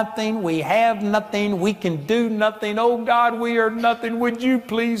are nothing, we have nothing, we can do nothing. Oh God, we are nothing. Would you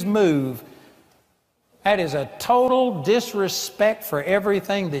please move? That is a total disrespect for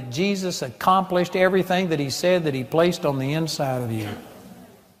everything that Jesus accomplished, everything that he said that he placed on the inside of you.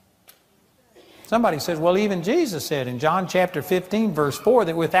 Somebody says, well, even Jesus said in John chapter 15, verse 4,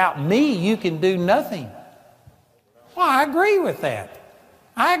 that without me you can do nothing. Well, I agree with that.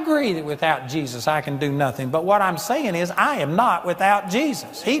 I agree that without Jesus I can do nothing. But what I'm saying is I am not without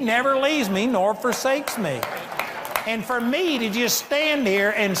Jesus. He never leaves me nor forsakes me. And for me to just stand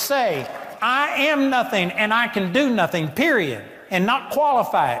here and say, I am nothing and I can do nothing, period, and not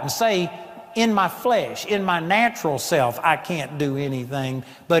qualify it and say, in my flesh, in my natural self, I can't do anything,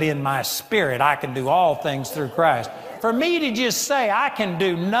 but in my spirit, I can do all things through Christ. For me to just say I can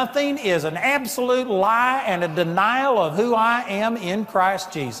do nothing is an absolute lie and a denial of who I am in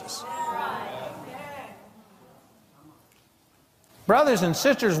Christ Jesus. Brothers and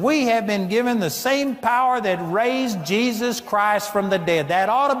sisters, we have been given the same power that raised Jesus Christ from the dead. That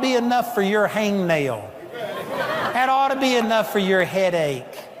ought to be enough for your hangnail. That ought to be enough for your headache.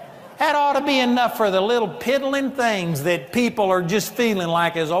 That ought to be enough for the little piddling things that people are just feeling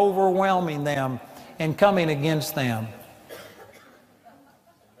like is overwhelming them and coming against them.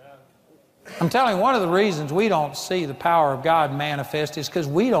 I'm telling you, one of the reasons we don't see the power of God manifest is because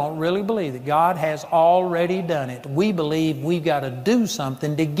we don't really believe that God has already done it. We believe we've got to do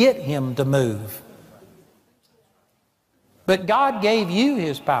something to get him to move. But God gave you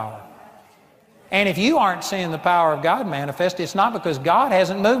his power. And if you aren't seeing the power of God manifest, it's not because God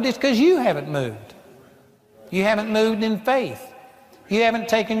hasn't moved, it's because you haven't moved. You haven't moved in faith. You haven't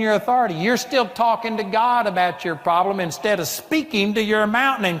taken your authority. You're still talking to God about your problem instead of speaking to your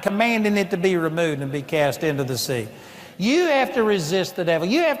mountain and commanding it to be removed and be cast into the sea. You have to resist the devil.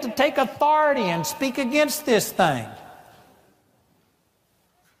 You have to take authority and speak against this thing.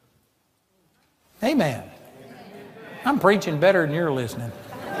 Amen. I'm preaching better than you're listening.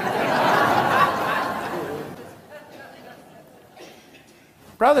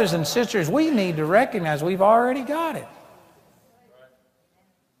 Brothers and sisters, we need to recognize we've already got it.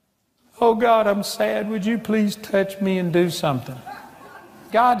 Oh God, I'm sad. Would you please touch me and do something?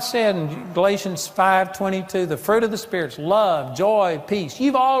 God said in Galatians 5:22, the fruit of the Spirit's love, joy, peace.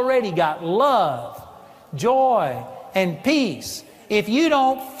 You've already got love, joy, and peace. If you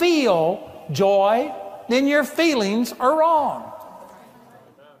don't feel joy, then your feelings are wrong.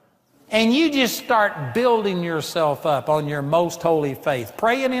 And you just start building yourself up on your most holy faith,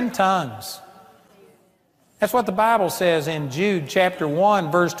 praying in tongues. That's what the Bible says in Jude chapter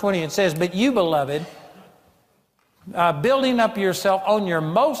 1, verse 20. It says, but you, beloved, building up yourself on your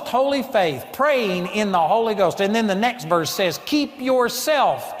most holy faith, praying in the Holy Ghost. And then the next verse says, keep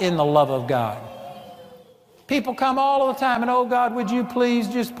yourself in the love of God. People come all the time and, oh God, would you please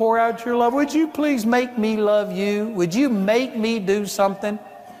just pour out your love? Would you please make me love you? Would you make me do something?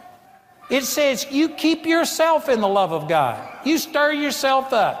 It says you keep yourself in the love of God. You stir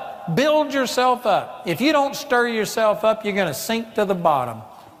yourself up. Build yourself up. If you don't stir yourself up, you're going to sink to the bottom.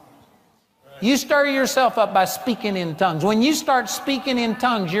 You stir yourself up by speaking in tongues. When you start speaking in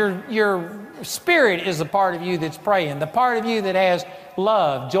tongues, your spirit is the part of you that's praying, the part of you that has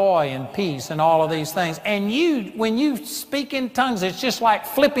love, joy, and peace, and all of these things. And when you speak in tongues, it's just like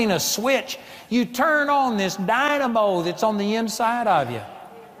flipping a switch. You turn on this dynamo that's on the inside of you.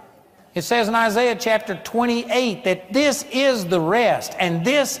 It says in Isaiah chapter 28 that this is the rest and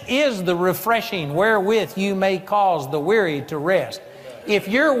this is the refreshing wherewith you may cause the weary to rest. If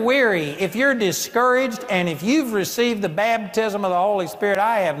you're weary, if you're discouraged, and if you've received the baptism of the Holy Spirit,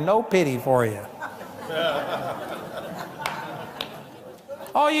 I have no pity for you.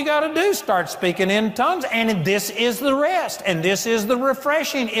 All you got to do is start speaking in tongues, and this is the rest, and this is the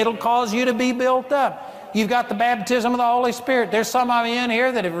refreshing. It'll cause you to be built up. You've got the baptism of the Holy Spirit. There's some of you in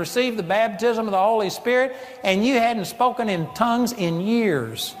here that have received the baptism of the Holy Spirit, and you hadn't spoken in tongues in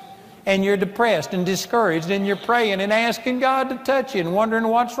years. and you're depressed and discouraged and you're praying and asking God to touch you and wondering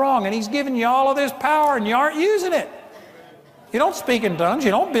what's wrong, and He's giving you all of this power and you aren't using it. You don't speak in tongues.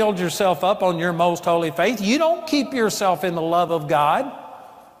 You don't build yourself up on your most holy faith. You don't keep yourself in the love of God.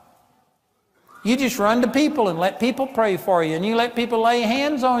 You just run to people and let people pray for you, and you let people lay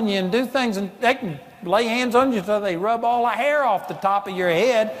hands on you and do things, and they can lay hands on you so they rub all the hair off the top of your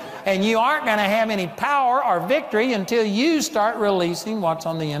head, and you aren't going to have any power or victory until you start releasing what's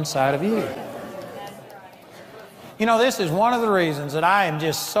on the inside of you. You know, this is one of the reasons that I am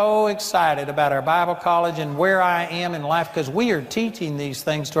just so excited about our Bible college and where I am in life, because we are teaching these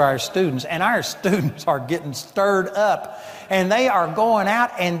things to our students, and our students are getting stirred up, and they are going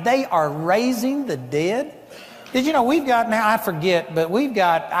out and they are raising the dead. Did you know we've got now, I forget, but we've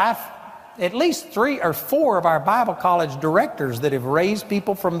got at least 3 or 4 of our Bible college directors that have raised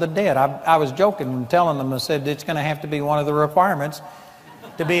people from the dead. I was joking and telling them, I said, it's going to have to be one of the requirements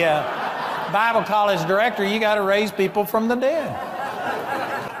to be a Bible college director. You got to raise people from the dead.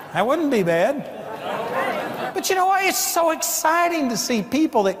 That wouldn't be bad. But you know what? It's so exciting to see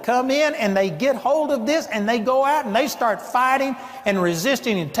people that come in and they get hold of this and they go out and they start fighting and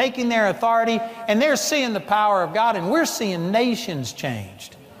resisting and taking their authority, and they're seeing the power of God, and we're seeing nations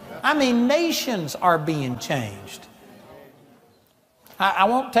changed. I mean, nations are being changed. I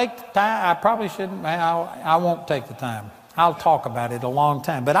won't take the time. I probably shouldn't. I won't take the time. I'll talk about it a long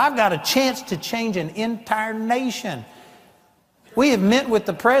time. But I've got a chance to change an entire nation. We have met with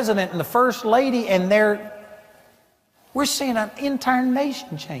the president and the first lady, and we're seeing an entire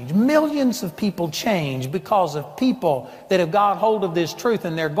nation change. Millions of people change because of people that have got hold of this truth,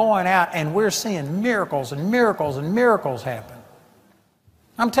 and they're going out, and we're seeing miracles and miracles and miracles happen.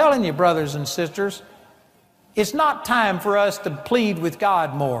 I'm telling you, brothers and sisters, it's not time for us to plead with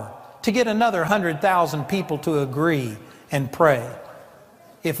God more, to get another 100,000 people to agree and pray.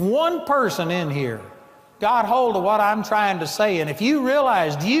 If one person in here got hold of what I'm trying to say, and if you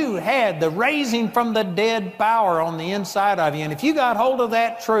realized you had the raising from the dead power on the inside of you, and if you got hold of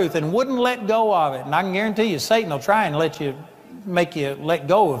that truth and wouldn't let go of it, and I can guarantee you Satan will try and make you let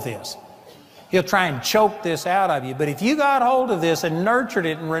go of this. He'll try and choke this out of you. But if you got hold of this and nurtured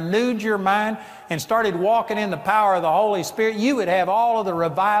it and renewed your mind and started walking in the power of the Holy Spirit, you would have all of the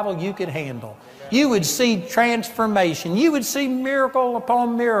revival you could handle. You would see transformation. You would see miracle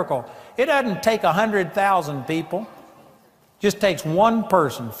upon miracle. It doesn't take 100,000 people. It just takes one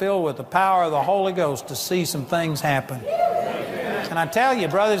person filled with the power of the Holy Ghost to see some things happen. And I tell you,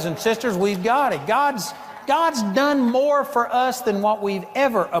 brothers and sisters, we've got it. God's done more for us than what we've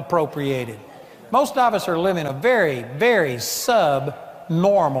ever appropriated. Most of us are living a very, very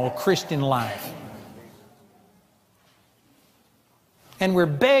sub-normal Christian life. And we're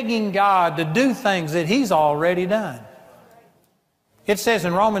begging God to do things that He's already done. It says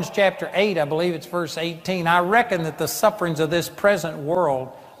in Romans chapter 8, I believe it's verse 18, I reckon that the sufferings of this present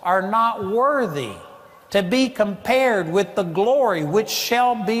world are not worthy to be compared with the glory which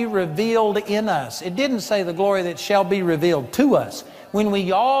shall be revealed in us. It didn't say the glory that shall be revealed to us. When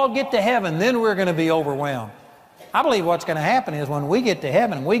we all get to heaven, then we're going to be overwhelmed. I believe what's going to happen is when we get to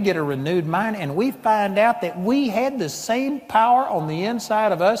heaven, we get a renewed mind, and we find out that we had the same power on the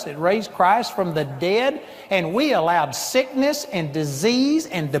inside of us that raised Christ from the dead, and we allowed sickness and disease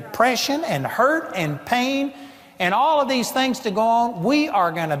and depression and hurt and pain and all of these things to go on. We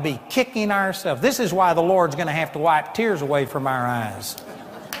are going to be kicking ourselves. This is why the Lord's going to have to wipe tears away from our eyes.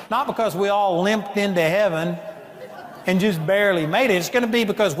 Not because we all limped into heaven and just barely made it. It's going to be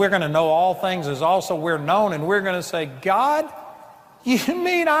because we're going to know all things as also we're known, and we're going to say, God, you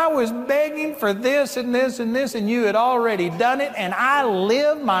mean I was begging for this and this and this, and you had already done it, and I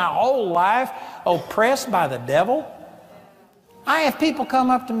lived my whole life oppressed by the devil? I have people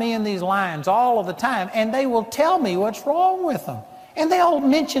come up to me in these lines all of the time, and they will tell me what's wrong with them. And they'll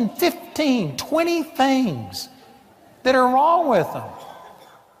mention 15, 20 things that are wrong with them.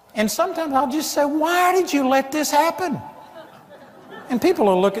 And sometimes I'll just say, why did you let this happen? And people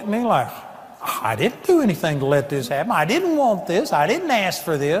will look at me like, I didn't do anything to let this happen. I didn't want this. I didn't ask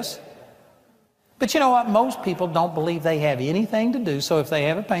for this. But you know what? Most people don't believe they have anything to do. So if they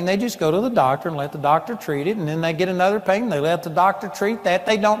have a pain, they just go to the doctor and let the doctor treat it. And then they get another pain. They let the doctor treat that.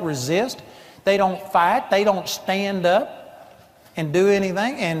 They don't resist. They don't fight. They don't stand up and do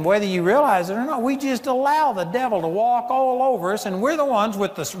anything. And whether you realize it or not, we just allow the devil to walk all over us, and we're the ones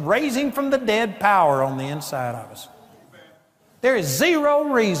with the raising from the dead power on the inside of us. There is zero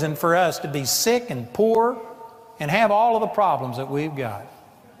reason for us to be sick and poor and have all of the problems that we've got.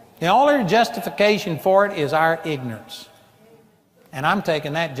 The only justification for it is our ignorance. And I'm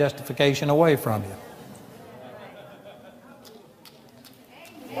taking that justification away from you.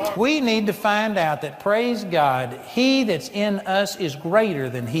 We need to find out that, praise God, He that's in us is greater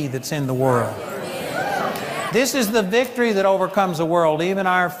than he that's in the world. This is the victory that overcomes the world, even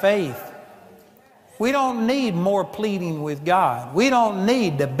our faith. We don't need more pleading with God. We don't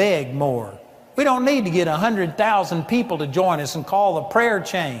need to beg more. We don't need to get 100,000 people to join us and call the prayer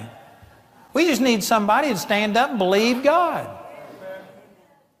chain. We just need somebody to stand up and believe God.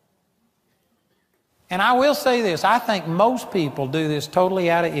 And I will say this, I think most people do this totally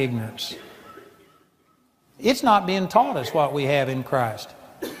out of ignorance. It's not being taught us what we have in Christ.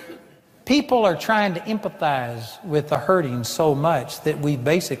 People are trying to empathize with the hurting so much that we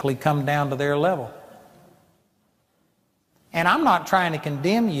basically come down to their level. And I'm not trying to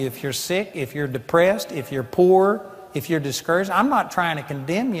condemn you if you're sick, if you're depressed, if you're poor, if you're discouraged. I'm not trying to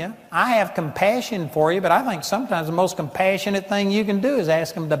condemn you. I have compassion for you, but I think sometimes the most compassionate thing you can do is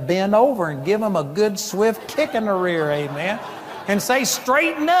ask them to bend over and give them a good swift kick in the rear, amen, and say,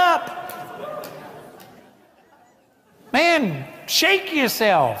 straighten up. Man, shake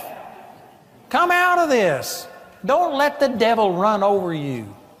yourself. Come out of this. Don't let the devil run over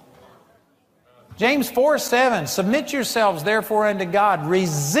you. James 4:7, submit yourselves therefore unto God.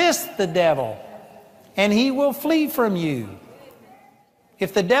 Resist the devil, and he will flee from you.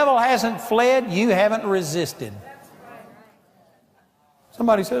 If the devil hasn't fled, you haven't resisted.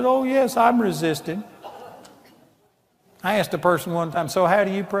 Somebody says, oh yes, I'm resisting. I asked a person one time, so how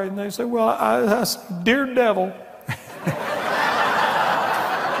do you pray? And they said, well, I said, dear devil.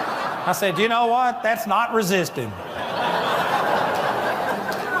 I said, you know what? That's not resisting.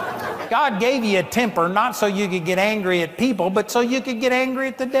 God gave you a temper not so you could get angry at people, but so you could get angry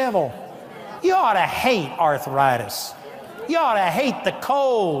at the devil. You ought to hate arthritis. You ought to hate the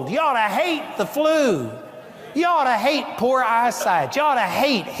cold. You ought to hate the flu. You ought to hate poor eyesight. You ought to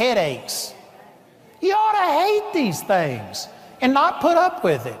hate headaches. You ought to hate these things and not put up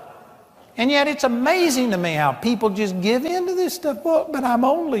with it. And yet it's amazing to me how people just give in to this stuff. Well, but I'm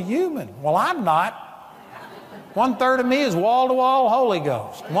only human. Well, I'm not. 1/3 of me is wall-to-wall Holy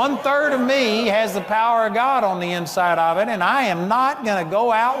Ghost. 1/3 of me has the power of God on the inside of it, and I am not going to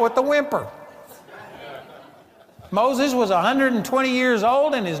go out with a whimper. Moses was 120 years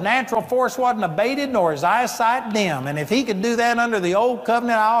old, and his natural force wasn't abated, nor his eyesight dim. And if he could do that under the old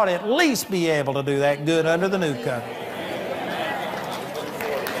covenant, I ought to at least be able to do that good under the new covenant.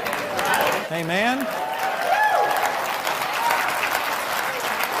 Amen?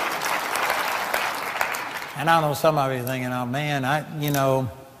 And I know some of you are thinking, oh man,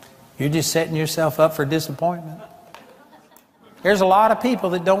 you're just setting yourself up for disappointment. There's a lot of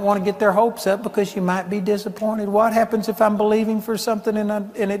people that don't want to get their hopes up because you might be disappointed. What happens if I'm believing for something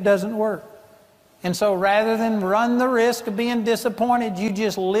and it doesn't work? And so rather than run the risk of being disappointed, you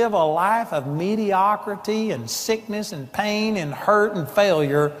just live a life of mediocrity and sickness and pain and hurt and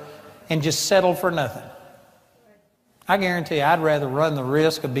failure and just settle for nothing. I guarantee you, I'd rather run the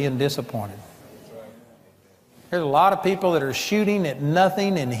risk of being disappointed. There's a lot of people that are shooting at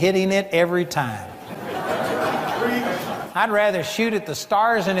nothing and hitting it every time. I'd rather shoot at the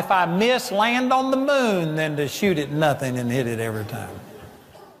stars and if I miss, land on the moon than to shoot at nothing and hit it every time.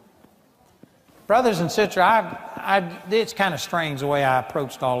 Brothers and sisters, it's kind of strange the way I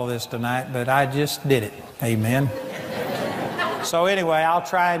approached all of this tonight, but I just did it. Amen. So anyway, I'll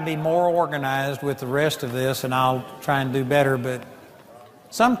try and be more organized with the rest of this and I'll try and do better, but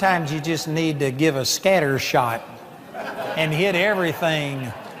sometimes you just need to give a scatter shot and hit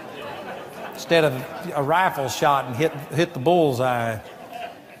everything instead of a rifle shot and hit the bullseye.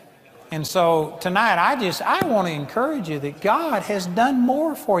 And so tonight I want to encourage you that God has done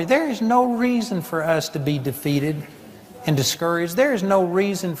more for you. There is no reason for us to be defeated and discouraged. There is no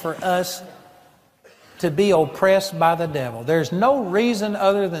reason for us to be oppressed by the devil. There's no reason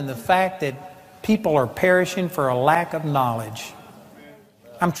other than the fact that people are perishing for a lack of knowledge.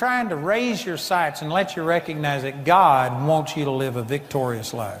 I'm trying to raise your sights and let you recognize that God wants you to live a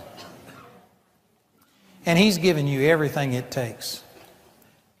victorious life. And He's given you everything it takes.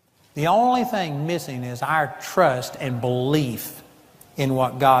 The only thing missing is our trust and belief in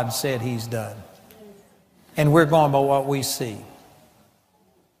what God said He's done. And we're going by what we see.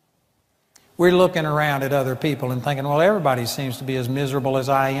 We're looking around at other people and thinking, well, everybody seems to be as miserable as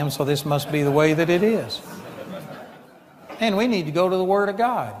I am, so this must be the way that it is. And we need to go to the Word of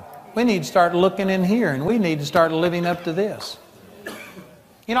God. We need to start looking in here, and we need to start living up to this.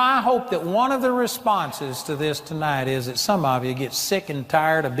 You know, I hope that one of the responses to this tonight is that some of you get sick and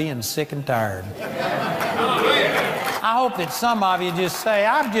tired of being sick and tired. I hope that some of you just say,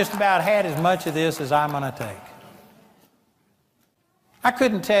 I've just about had as much of this as I'm going to take. I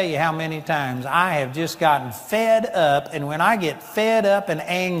couldn't tell you how many times I have just gotten fed up, and when I get fed up and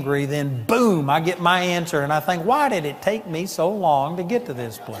angry, then boom, I get my answer, and I think, why did it take me so long to get to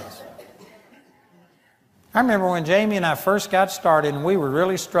this place? I remember when Jamie and I first got started and we were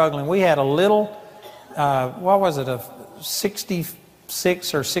really struggling. We had a little, what was it, a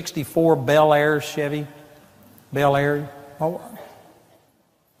 66 or 64 Bel Air Chevy? Bel Air? Oh,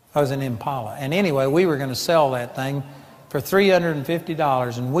 it was an Impala. And anyway, we were going to sell that thing for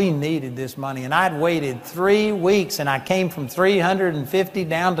 $350, and we needed this money. And I'd waited 3 weeks, and I came from $350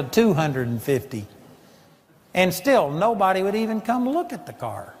 down to $250. And still, nobody would even come look at the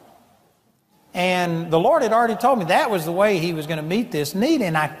car. And the Lord had already told me that was the way He was going to meet this need,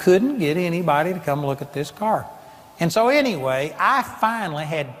 and I couldn't get anybody to come look at this car. And so anyway, I finally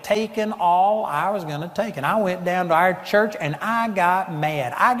had taken all I was going to take. And I went down to our church, and I got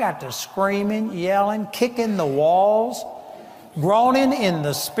mad. I got to screaming, yelling, kicking the walls, groaning in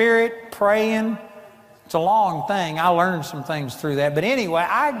the Spirit, praying. It's a long thing. I learned some things through that. But anyway,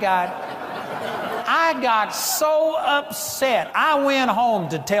 I got so upset. I went home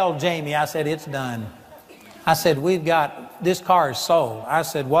to tell Jamie, I said, it's done. I said, this car is sold. I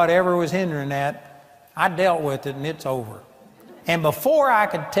said, whatever was hindering that, I dealt with it and it's over. And before I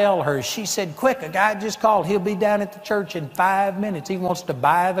could tell her, she said, quick, a guy just called. He'll be down at the church in 5 minutes. He wants to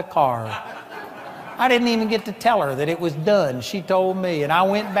buy the car. I didn't even get to tell her that it was done. She told me. And I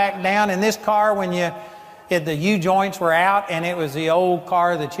went back down, and this car, when the U-joints were out, and it was the old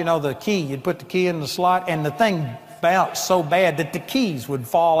car that, you know, the key, you'd put the key in the slot, and the thing bounced so bad that the keys would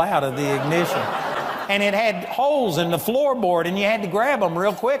fall out of the ignition. And it had holes in the floorboard, and you had to grab them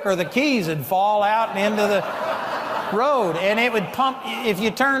real quick or the keys would fall out and into the road. And it would pump, if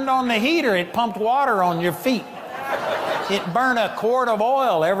you turned on the heater, it pumped water on your feet. It burned a quart of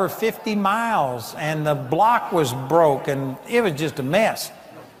oil every 50 miles, and the block was broke, and it was just a mess.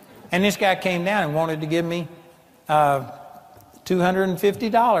 And this guy came down and wanted to give me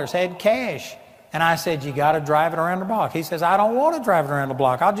 $250, had cash. And I said, you got to drive it around the block. He says, I don't want to drive it around the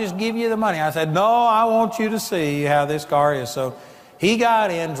block. I'll just give you the money. I said, no, I want you to see how this car is. So he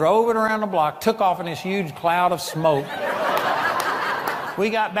got in, drove it around the block, took off in this huge cloud of smoke. We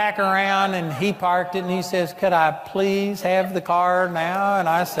got back around, and he parked it, and he says, could I please have the car now? And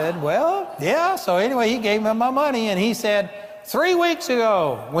I said, well, yeah. So anyway, he gave me my money, and he said, 3 weeks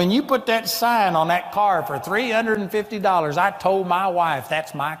ago, when you put that sign on that car for $350, I told my wife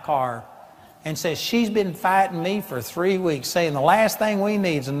that's my car. And says, she's been fighting me for 3 weeks, saying the last thing we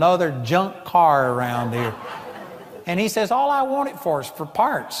need is another junk car around here. And he says, all I want it for is for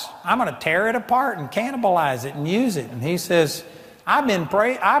parts. I'm going to tear it apart and cannibalize it and use it. And he says, he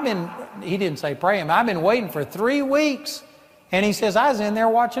didn't say praying, but I've been waiting for 3 weeks. And he says, I was in there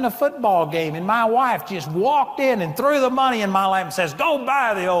watching a football game, and my wife just walked in and threw the money in my lap and says, go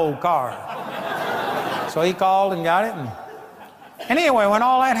buy the old car. So he called and got it. And anyway, when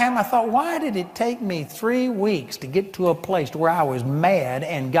all that happened, I thought, why did it take me 3 weeks to get to a place where I was mad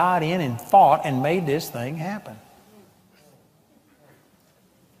and got in and fought and made this thing happen?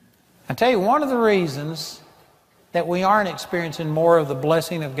 I tell you, one of the reasons that we aren't experiencing more of the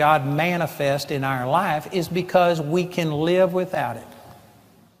blessing of God manifest in our life is because we can live without it.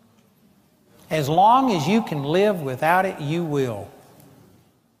 As long as you can live without it, you will.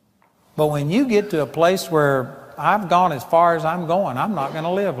 But when you get to a place where I've gone as far as I'm going, I'm not going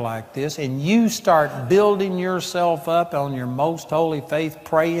to live like this, and you start building yourself up on your most holy faith,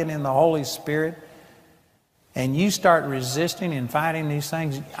 praying in the Holy Spirit, and you start resisting and fighting these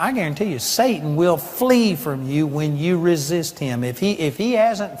things, I guarantee you Satan will flee from you when you resist him. If he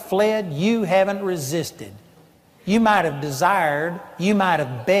hasn't fled, you haven't resisted. You might have desired, you might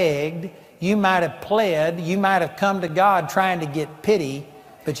have begged, you might have pled, you might have come to God trying to get pity,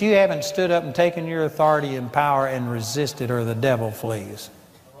 but you haven't stood up and taken your authority and power and resisted, or the devil flees.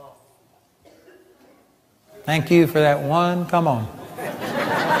 Thank you for that one. Come on.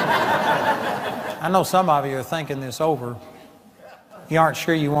 I know some of you are thinking this over. You aren't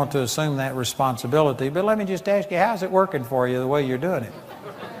sure you want to assume that responsibility, but let me just ask you, how's it working for you the way you're doing it?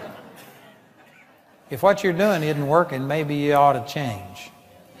 If what you're doing isn't working, maybe you ought to change.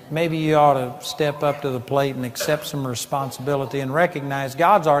 Maybe you ought to step up to the plate and accept some responsibility and recognize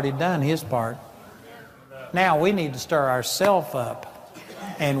God's already done His part. Now we need to stir ourselves up,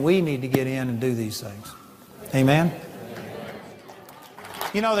 and we need to get in and do these things. Amen?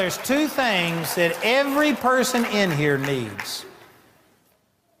 You know, there's two things that every person in here needs.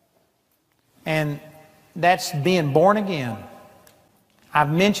 And that's being born again.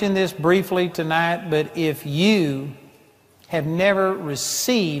 I've mentioned this briefly tonight, but if you have never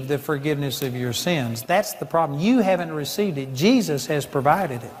received the forgiveness of your sins. That's the problem. You haven't received it. Jesus has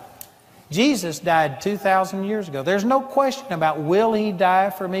provided it. Jesus died 2,000 years ago. There's no question about will He die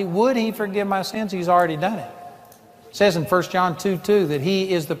for me? Would He forgive my sins? He's already done it. It says in 1 John 2:2 that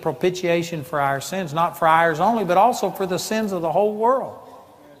He is the propitiation for our sins, not for ours only, but also for the sins of the whole world.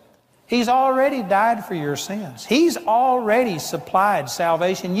 He's already died for your sins. He's already supplied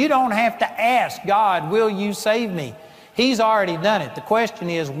salvation. You don't have to ask God, will you save me? He's already done it. The question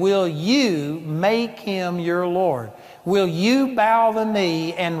is, will you make Him your Lord? Will you bow the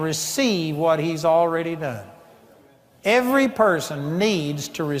knee and receive what He's already done? Every person needs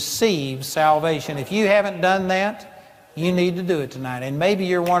to receive salvation. If you haven't done that, you need to do it tonight. And maybe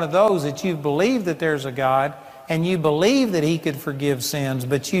you're one of those that you believe that there's a God and you believe that He could forgive sins,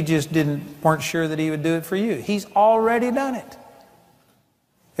 but you just weren't sure that He would do it for you. He's already done it.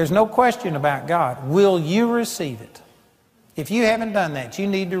 There's no question about God. Will you receive it? If you haven't done that, you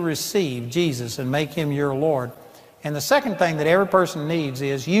need to receive Jesus and make Him your Lord. And the second thing that every person needs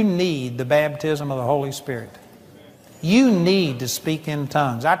is you need the baptism of the Holy Spirit. You need to speak in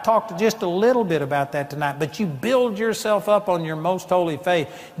tongues. I talked just a little bit about that tonight, but you build yourself up on your most holy faith.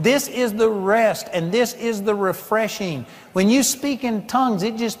 This is the rest and this is the refreshing. When you speak in tongues,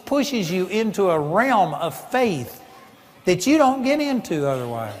 it just pushes you into a realm of faith that you don't get into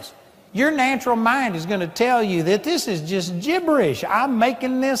otherwise. Your natural mind is going to tell you that this is just gibberish. I'm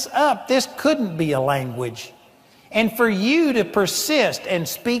making this up. This couldn't be a language. And for you to persist and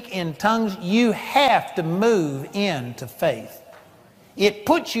speak in tongues, you have to move into faith. It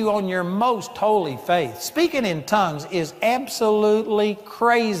puts you on your most holy faith. Speaking in tongues is absolutely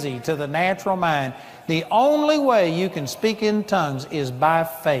crazy to the natural mind. The only way you can speak in tongues is by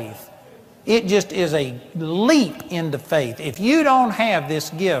faith. It just is a leap into faith. If you don't have this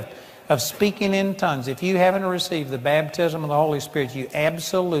gift of speaking in tongues, if you haven't received the baptism of the Holy Spirit, you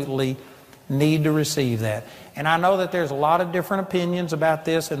absolutely need to receive that. And I know that there's a lot of different opinions about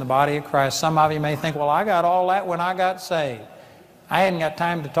this in the body of Christ. Some of you may think, well, I got all that when I got saved. I hadn't got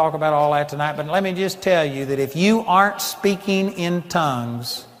time to talk about all that tonight, but let me just tell you that if you aren't speaking in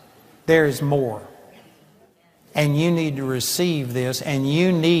tongues, there is more. And you need to receive this, and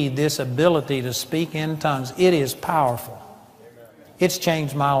you need this ability to speak in tongues. It is powerful. It's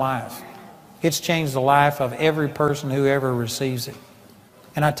changed my life. It's changed the life of every person who ever receives it.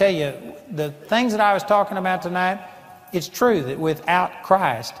 And I tell you, the things that I was talking about tonight, it's true that without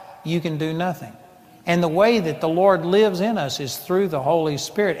Christ, you can do nothing. And the way that the Lord lives in us is through the Holy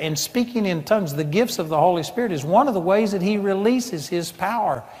Spirit. And speaking in tongues, the gifts of the Holy Spirit is one of the ways that He releases His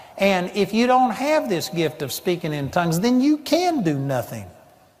power. And if you don't have this gift of speaking in tongues, then you can do nothing.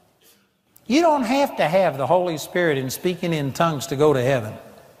 You don't have to have the Holy Spirit and speaking in tongues to go to heaven.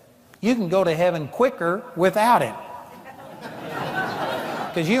 You can go to heaven quicker without it.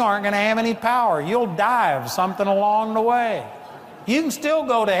 Because you aren't going to have any power. You'll die of something along the way. You can still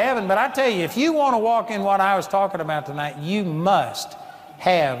go to heaven, but I tell you, if you want to walk in what I was talking about tonight, you must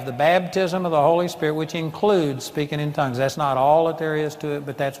have the baptism of the Holy Spirit, which includes speaking in tongues. That's not all that there is to it,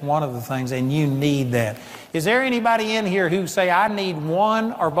 but that's one of the things, and you need that. Is there anybody in here who say, I need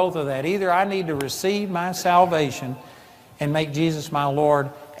one or both of that? Either I need to receive my salvation and make Jesus my Lord,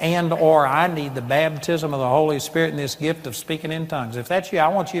 and or I need the baptism of the Holy Spirit and this gift of speaking in tongues. If that's you, I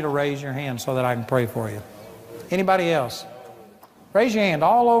want you to raise your hand so that I can pray for you. Anybody else? Raise your hand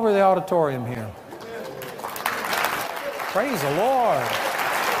all over the auditorium here. Praise the Lord.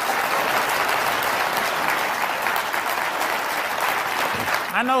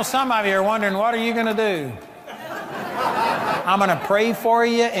 I know some of you are wondering, what are you going to do? I'm going to pray for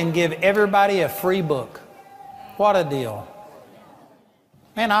you and give everybody a free book. What a deal.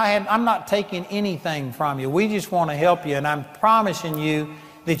 Man, I'm not taking anything from you. We just want to help you, and I'm promising you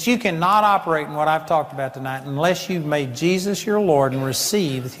that you cannot operate in what I've talked about tonight unless you've made Jesus your Lord and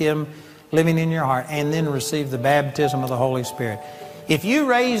received Him living in your heart and then received the baptism of the Holy Spirit. If you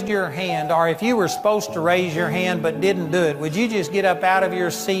raised your hand, or if you were supposed to raise your hand but didn't do it, would you just get up out of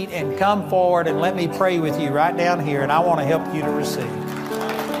your seat and come forward and let me pray with you right down here, and I want to help you to receive.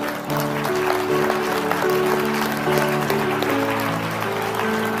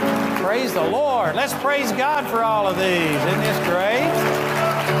 Praise the Lord. Let's praise God for all of these. Isn't this great?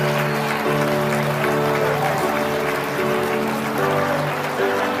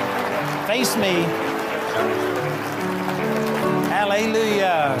 Face me.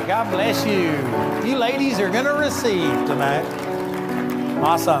 Hallelujah. God bless you. You ladies are going to receive tonight.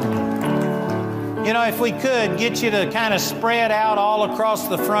 Awesome. You know, if we could get you to kind of spread out all across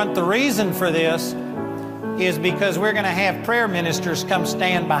the front, the reason for this is because we're going to have prayer ministers come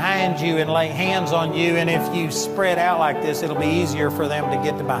stand behind you and lay hands on you, and if you spread out like this, it'll be easier for them to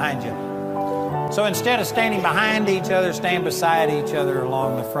get to behind you. So instead of standing behind each other, stand beside each other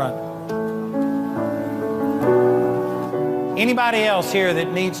along the front. Anybody else here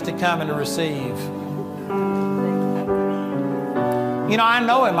that needs to come and receive? You know, I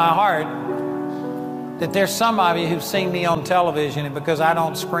know in my heart that there's some of you who've seen me on television, and because I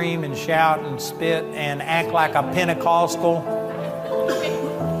don't scream and shout and spit and act like a Pentecostal,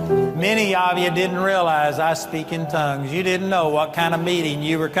 many of you didn't realize I speak in tongues. You didn't know what kind of meeting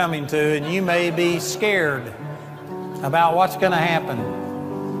you were coming to, and you may be scared about what's going to happen.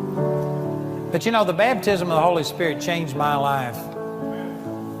 But you know, the baptism of the Holy Spirit changed my life.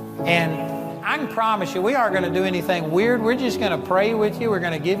 And I can promise you, we aren't going to do anything weird. We're just going to pray with you. We're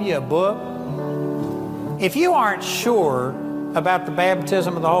going to give you a book. If you aren't sure about the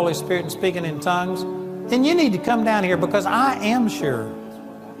baptism of the Holy Spirit and speaking in tongues, then you need to come down here, because I am sure.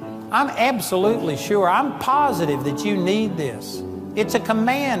 I'm absolutely sure. I'm positive that you need this. It's a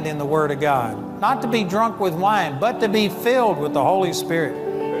command in the Word of God, not to be drunk with wine, but to be filled with the Holy Spirit.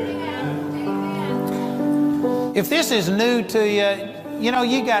 If this is new to you, you know,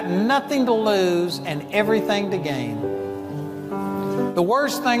 you got nothing to lose and everything to gain. The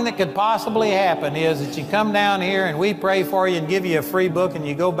worst thing that could possibly happen is that you come down here and we pray for you and give you a free book and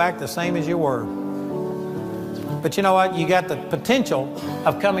you go back the same as you were. But you know what? You got the potential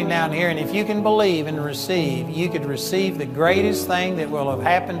of coming down here, and if you can believe and receive, you could receive the greatest thing that will have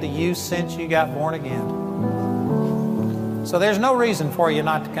happened to you since you got born again. So there's no reason for you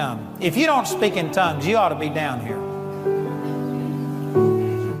not to come. If you don't speak in tongues, you ought to be down here.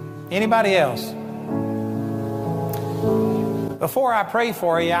 Anybody else? Before I pray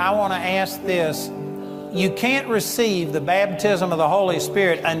for you, I want to ask this. You can't receive the baptism of the Holy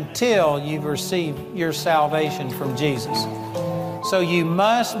Spirit until you've received your salvation from Jesus. So you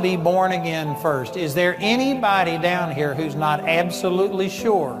must be born again first. Is there anybody down here who's not absolutely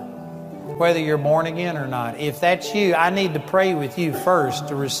sure whether you're born again or not? If that's you, I need to pray with you first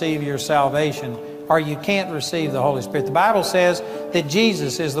to receive your salvation, or you can't receive the Holy Spirit. The Bible says that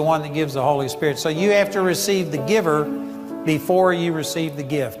Jesus is the one that gives the Holy Spirit. So you have to receive the giver before you receive the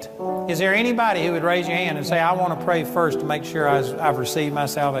gift. Is there anybody who would raise your hand and say, I want to pray first to make sure I've received my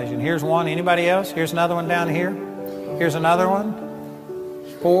salvation? Here's one. Anybody else? Here's another one down here. Here's another one.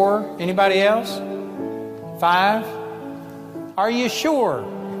 4. Anybody else? 5. Are you sure?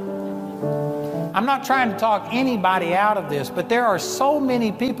 I'm not trying to talk anybody out of this, but there are so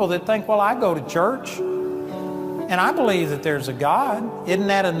many people that think, well, I go to church and I believe that there's a God. Isn't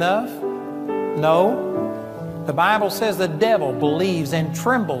that enough? No. The Bible says the devil believes and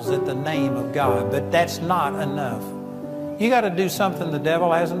trembles at the name of God, but that's not enough. You got to do something the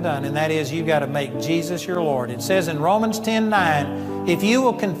devil hasn't done, and that is you got to make Jesus your Lord. It says in Romans 10:9, if you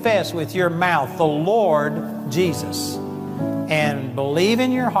will confess with your mouth the Lord Jesus and believe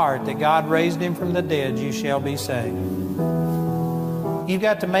in your heart that God raised him from the dead, you shall be saved. You've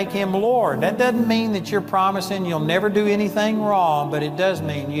got to make him Lord. That doesn't mean that you're promising you'll never do anything wrong, but it does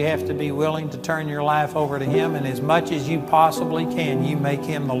mean you have to be willing to turn your life over to him, and as much as you possibly can, you make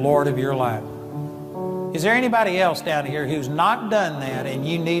him the Lord of your life. Is there anybody else down here who's not done that, and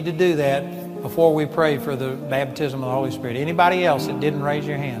you need to do that before we pray for the baptism of the Holy Spirit? Anybody else that didn't raise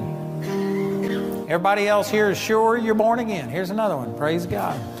your hand? Everybody else here is sure you're born again. Here's another one. Praise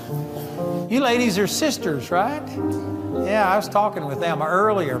God. You ladies are sisters, right? Yeah, I was talking with them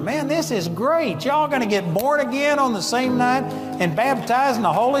earlier. Man, this is great. Y'all going to get born again on the same night and baptized in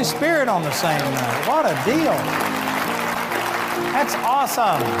the Holy Spirit on the same night. What a deal. That's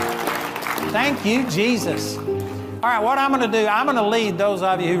awesome. Thank you, Jesus. All right, what I'm going to do, I'm going to lead those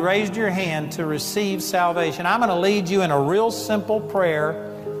of you who raised your hand to receive salvation. I'm going to lead you in a real simple prayer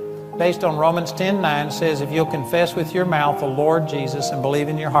based on Romans 10:9. It says, if you'll confess with your mouth the Lord Jesus and believe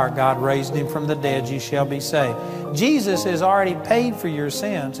in your heart God raised him from the dead, you shall be saved. Jesus has already paid for your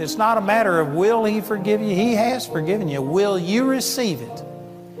sins. It's not a matter of will he forgive you. He has forgiven you. Will you receive it?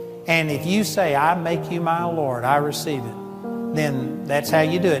 And if you say, I make you my Lord, I receive it, then that's how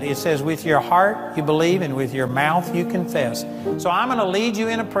you do it. It says with your heart you believe and with your mouth you confess. So I'm going to lead you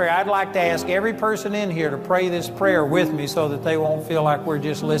in a prayer. I'd like to ask every person in here to pray this prayer with me so that they won't feel like we're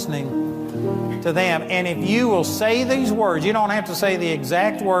just listening to them. And if you will say these words, you don't have to say the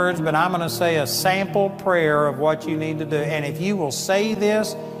exact words, but I'm going to say a sample prayer of what you need to do. And if you will say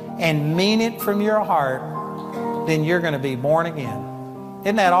this and mean it from your heart, then you're going to be born again.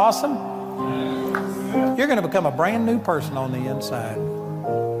 Isn't that awesome? You're going to become a brand new person on the inside.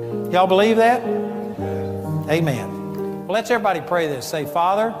 Y'all believe that? Amen. Well, let's everybody pray this. Say,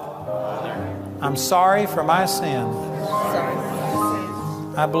 Father, I'm sorry for my sin.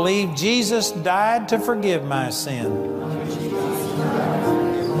 I believe Jesus died to forgive my sin.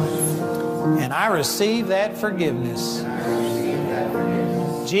 And I receive that forgiveness.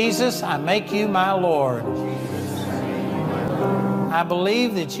 Jesus, I make you my Lord. I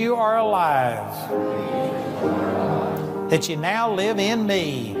believe that you are alive, that you now live in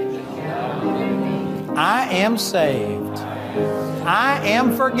me. I am saved. I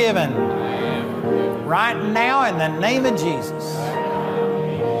am forgiven. Right now in the name of Jesus.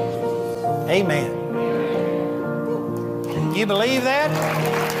 Amen. You believe that?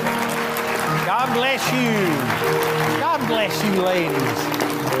 God bless you. God bless you,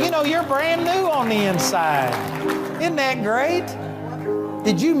 ladies. You know, you're brand new on the inside. Isn't that great?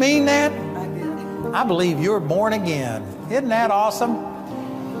 Did you mean that? I believe you're born again. Isn't that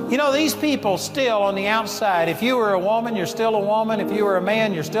awesome? You know, these people still on the outside, if you were a woman, you're still a woman. If you were a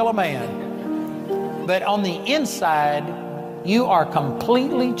man, you're still a man. But on the inside, you are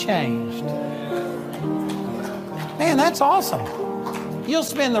completely changed. Man, that's awesome. You'll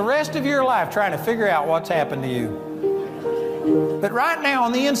spend the rest of your life trying to figure out what's happened to you. But right now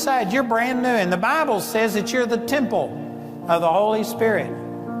on the inside, you're brand new. And the Bible says that you're the temple of the Holy Spirit.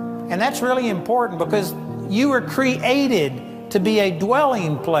 And that's really important because you were created to be a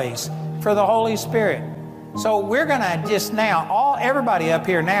dwelling place for the Holy Spirit. So we're going to just now, everybody up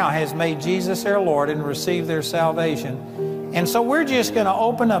here now has made Jesus their Lord and received their salvation. And so we're just going to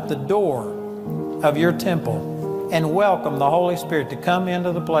open up the door of your temple and welcome the Holy Spirit to come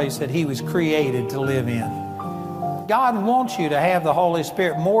into the place that He was created to live in. God wants you to have the Holy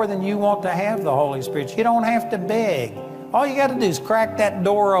Spirit more than you want to have the Holy Spirit. You don't have to beg. All you got to do is crack that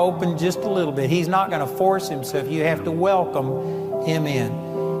door open just a little bit. He's not going to force Himself. You have to welcome Him in.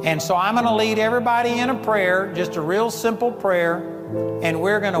 And so I'm going to lead everybody in a prayer, just a real simple prayer, and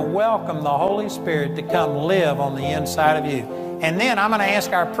we're going to welcome the Holy Spirit to come live on the inside of you. And then I'm going to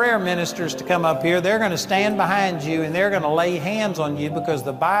ask our prayer ministers to come up here. They're going to stand behind you and they're going to lay hands on you because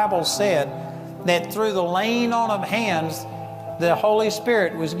the Bible said that through the laying on of hands, the Holy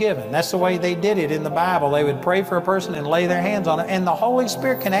Spirit was given. That's the way they did it in the Bible. They would pray for a person and lay their hands on it, and the Holy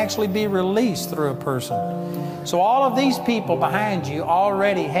Spirit can actually be released through a person. So all of these people behind you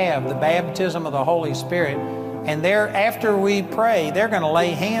already have the baptism of the Holy Spirit, and after we pray, they're going to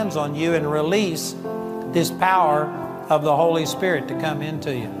lay hands on you and release this power of the Holy Spirit to come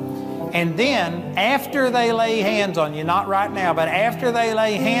into you. And then after they lay hands on you, not right now, but after they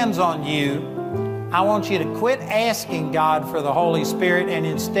lay hands on you, I want you to quit asking God for the Holy Spirit and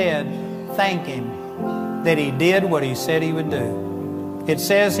instead thank Him that He did what He said He would do. It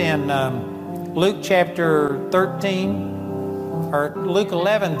says in Luke chapter 13, or Luke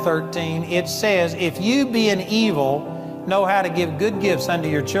 11:13, it says, if you being evil know how to give good gifts unto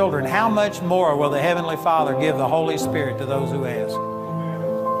your children, how much more will the Heavenly Father give the Holy Spirit to those who ask?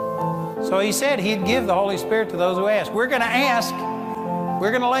 So He said He'd give the Holy Spirit to those who ask. We're going to ask. We're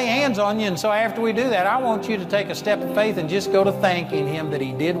going to lay hands on you, and so after we do that, I want you to take a step of faith and just go to thanking Him that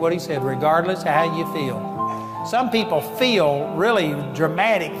He did what He said, regardless of how you feel. Some people feel really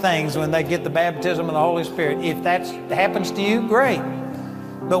dramatic things when they get the baptism of the Holy Spirit. If that happens to you, great.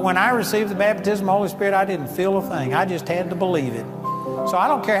 But when I received the baptism of the Holy Spirit, I didn't feel a thing. I just had to believe it. So I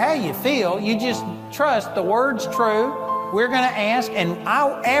don't care how you feel. You just trust the Word's true. We're going to ask, and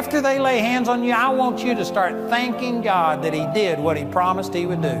after they lay hands on you, I want you to start thanking God that He did what He promised He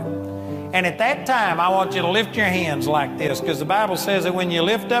would do. And at that time, I want you to lift your hands like this, because the Bible says that when you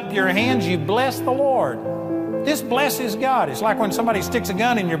lift up your hands, you bless the Lord. This blesses God. It's like when somebody sticks a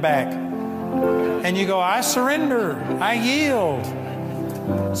gun in your back, and you go, I surrender, I yield.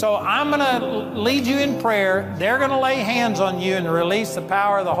 So I'm going to lead you in prayer. They're going to lay hands on you and release the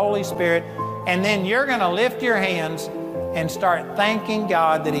power of the Holy Spirit, and then you're going to lift your hands and start thanking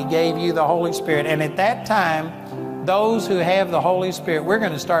God that He gave you the Holy Spirit. And at that time, those who have the Holy Spirit, we're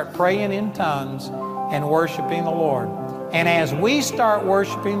going to start praying in tongues and worshiping the Lord. And as we start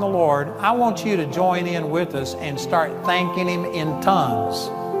worshiping the Lord, I want you to join in with us and start thanking Him in tongues.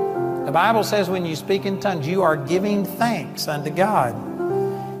 The Bible says when you speak in tongues, you are giving thanks unto God.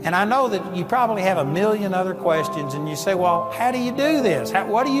 And I know that you probably have a million other questions, and you say, well, how do you do this?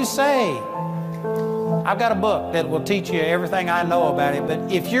 What do you say? I've got a book that will teach you everything I know about it,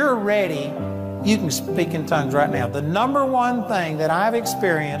 but if you're ready, you can speak in tongues right now. The number one thing that I've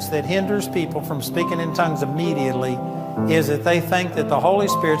experienced that hinders people from speaking in tongues immediately is that they think that the Holy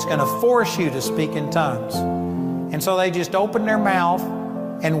Spirit's going to force you to speak in tongues. And so they just open their mouth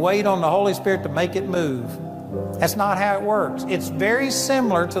and wait on the Holy Spirit to make it move. That's not how it works. It's very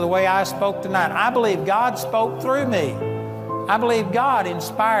similar to the way I spoke tonight. I believe God spoke through me. I believe God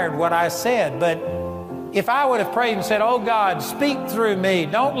inspired what I said, but if I would have prayed and said, oh God, speak through me,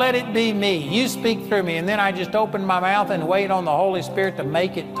 don't let it be me, you speak through me, and then I just opened my mouth and wait on the Holy Spirit to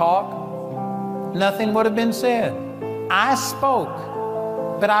make it talk, nothing would have been said. I spoke,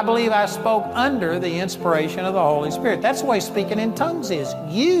 but I believe I spoke under the inspiration of the Holy Spirit. That's the way speaking in tongues is.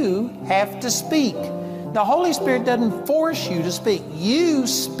 You have to speak. The Holy Spirit doesn't force you to speak. You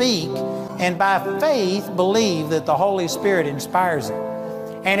speak, and by faith believe that the Holy Spirit inspires it.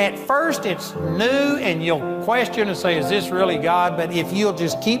 And at first it's new, and you'll question and say, is this really God? But if you'll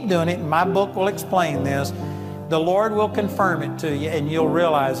just keep doing it, and my book will explain this, the Lord will confirm it to you, and you'll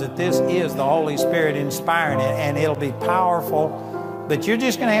realize that this is the Holy Spirit inspiring it, and it'll be powerful. But you're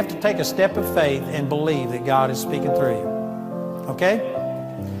just going to have to take a step of faith and believe that God is speaking through you. Okay?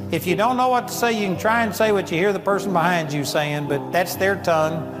 If you don't know what to say, you can try and say what you hear the person behind you saying, but that's their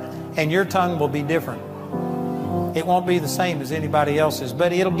tongue, and your tongue will be different. It won't be the same as anybody else's,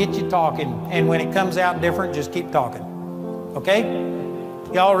 but it'll get you talking. And when it comes out different, just keep talking. Okay?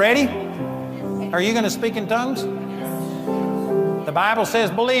 Y'all ready? Are you going to speak in tongues? The Bible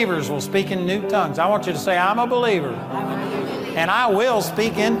says believers will speak in new tongues. I want you to say, I'm a believer, and I will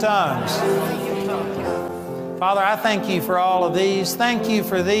speak in tongues. Father, I thank you for all of these. Thank you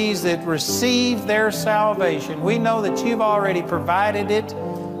for these that receive their salvation. We know that you've already provided it,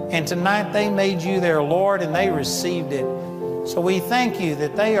 and tonight they made you their Lord and they received it. So we thank you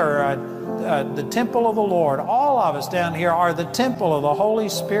that they are the temple of the Lord. All of us down here are the temple of the Holy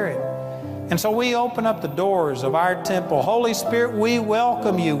Spirit. And so we open up the doors of our temple. Holy Spirit, we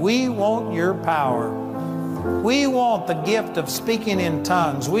welcome you. We want your power. We want the gift of speaking in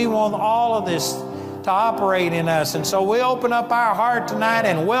tongues. We want all of this to operate in us. And so we open up our heart tonight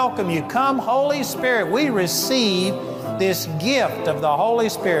and welcome you. Come, Holy Spirit. We receive this gift of the Holy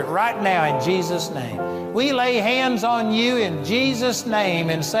Spirit right now in Jesus' name. We lay hands on you in Jesus' name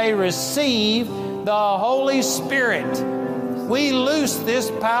and say, receive the Holy Spirit. We loose this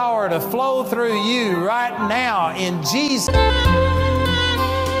power to flow through you right now in Jesus' name.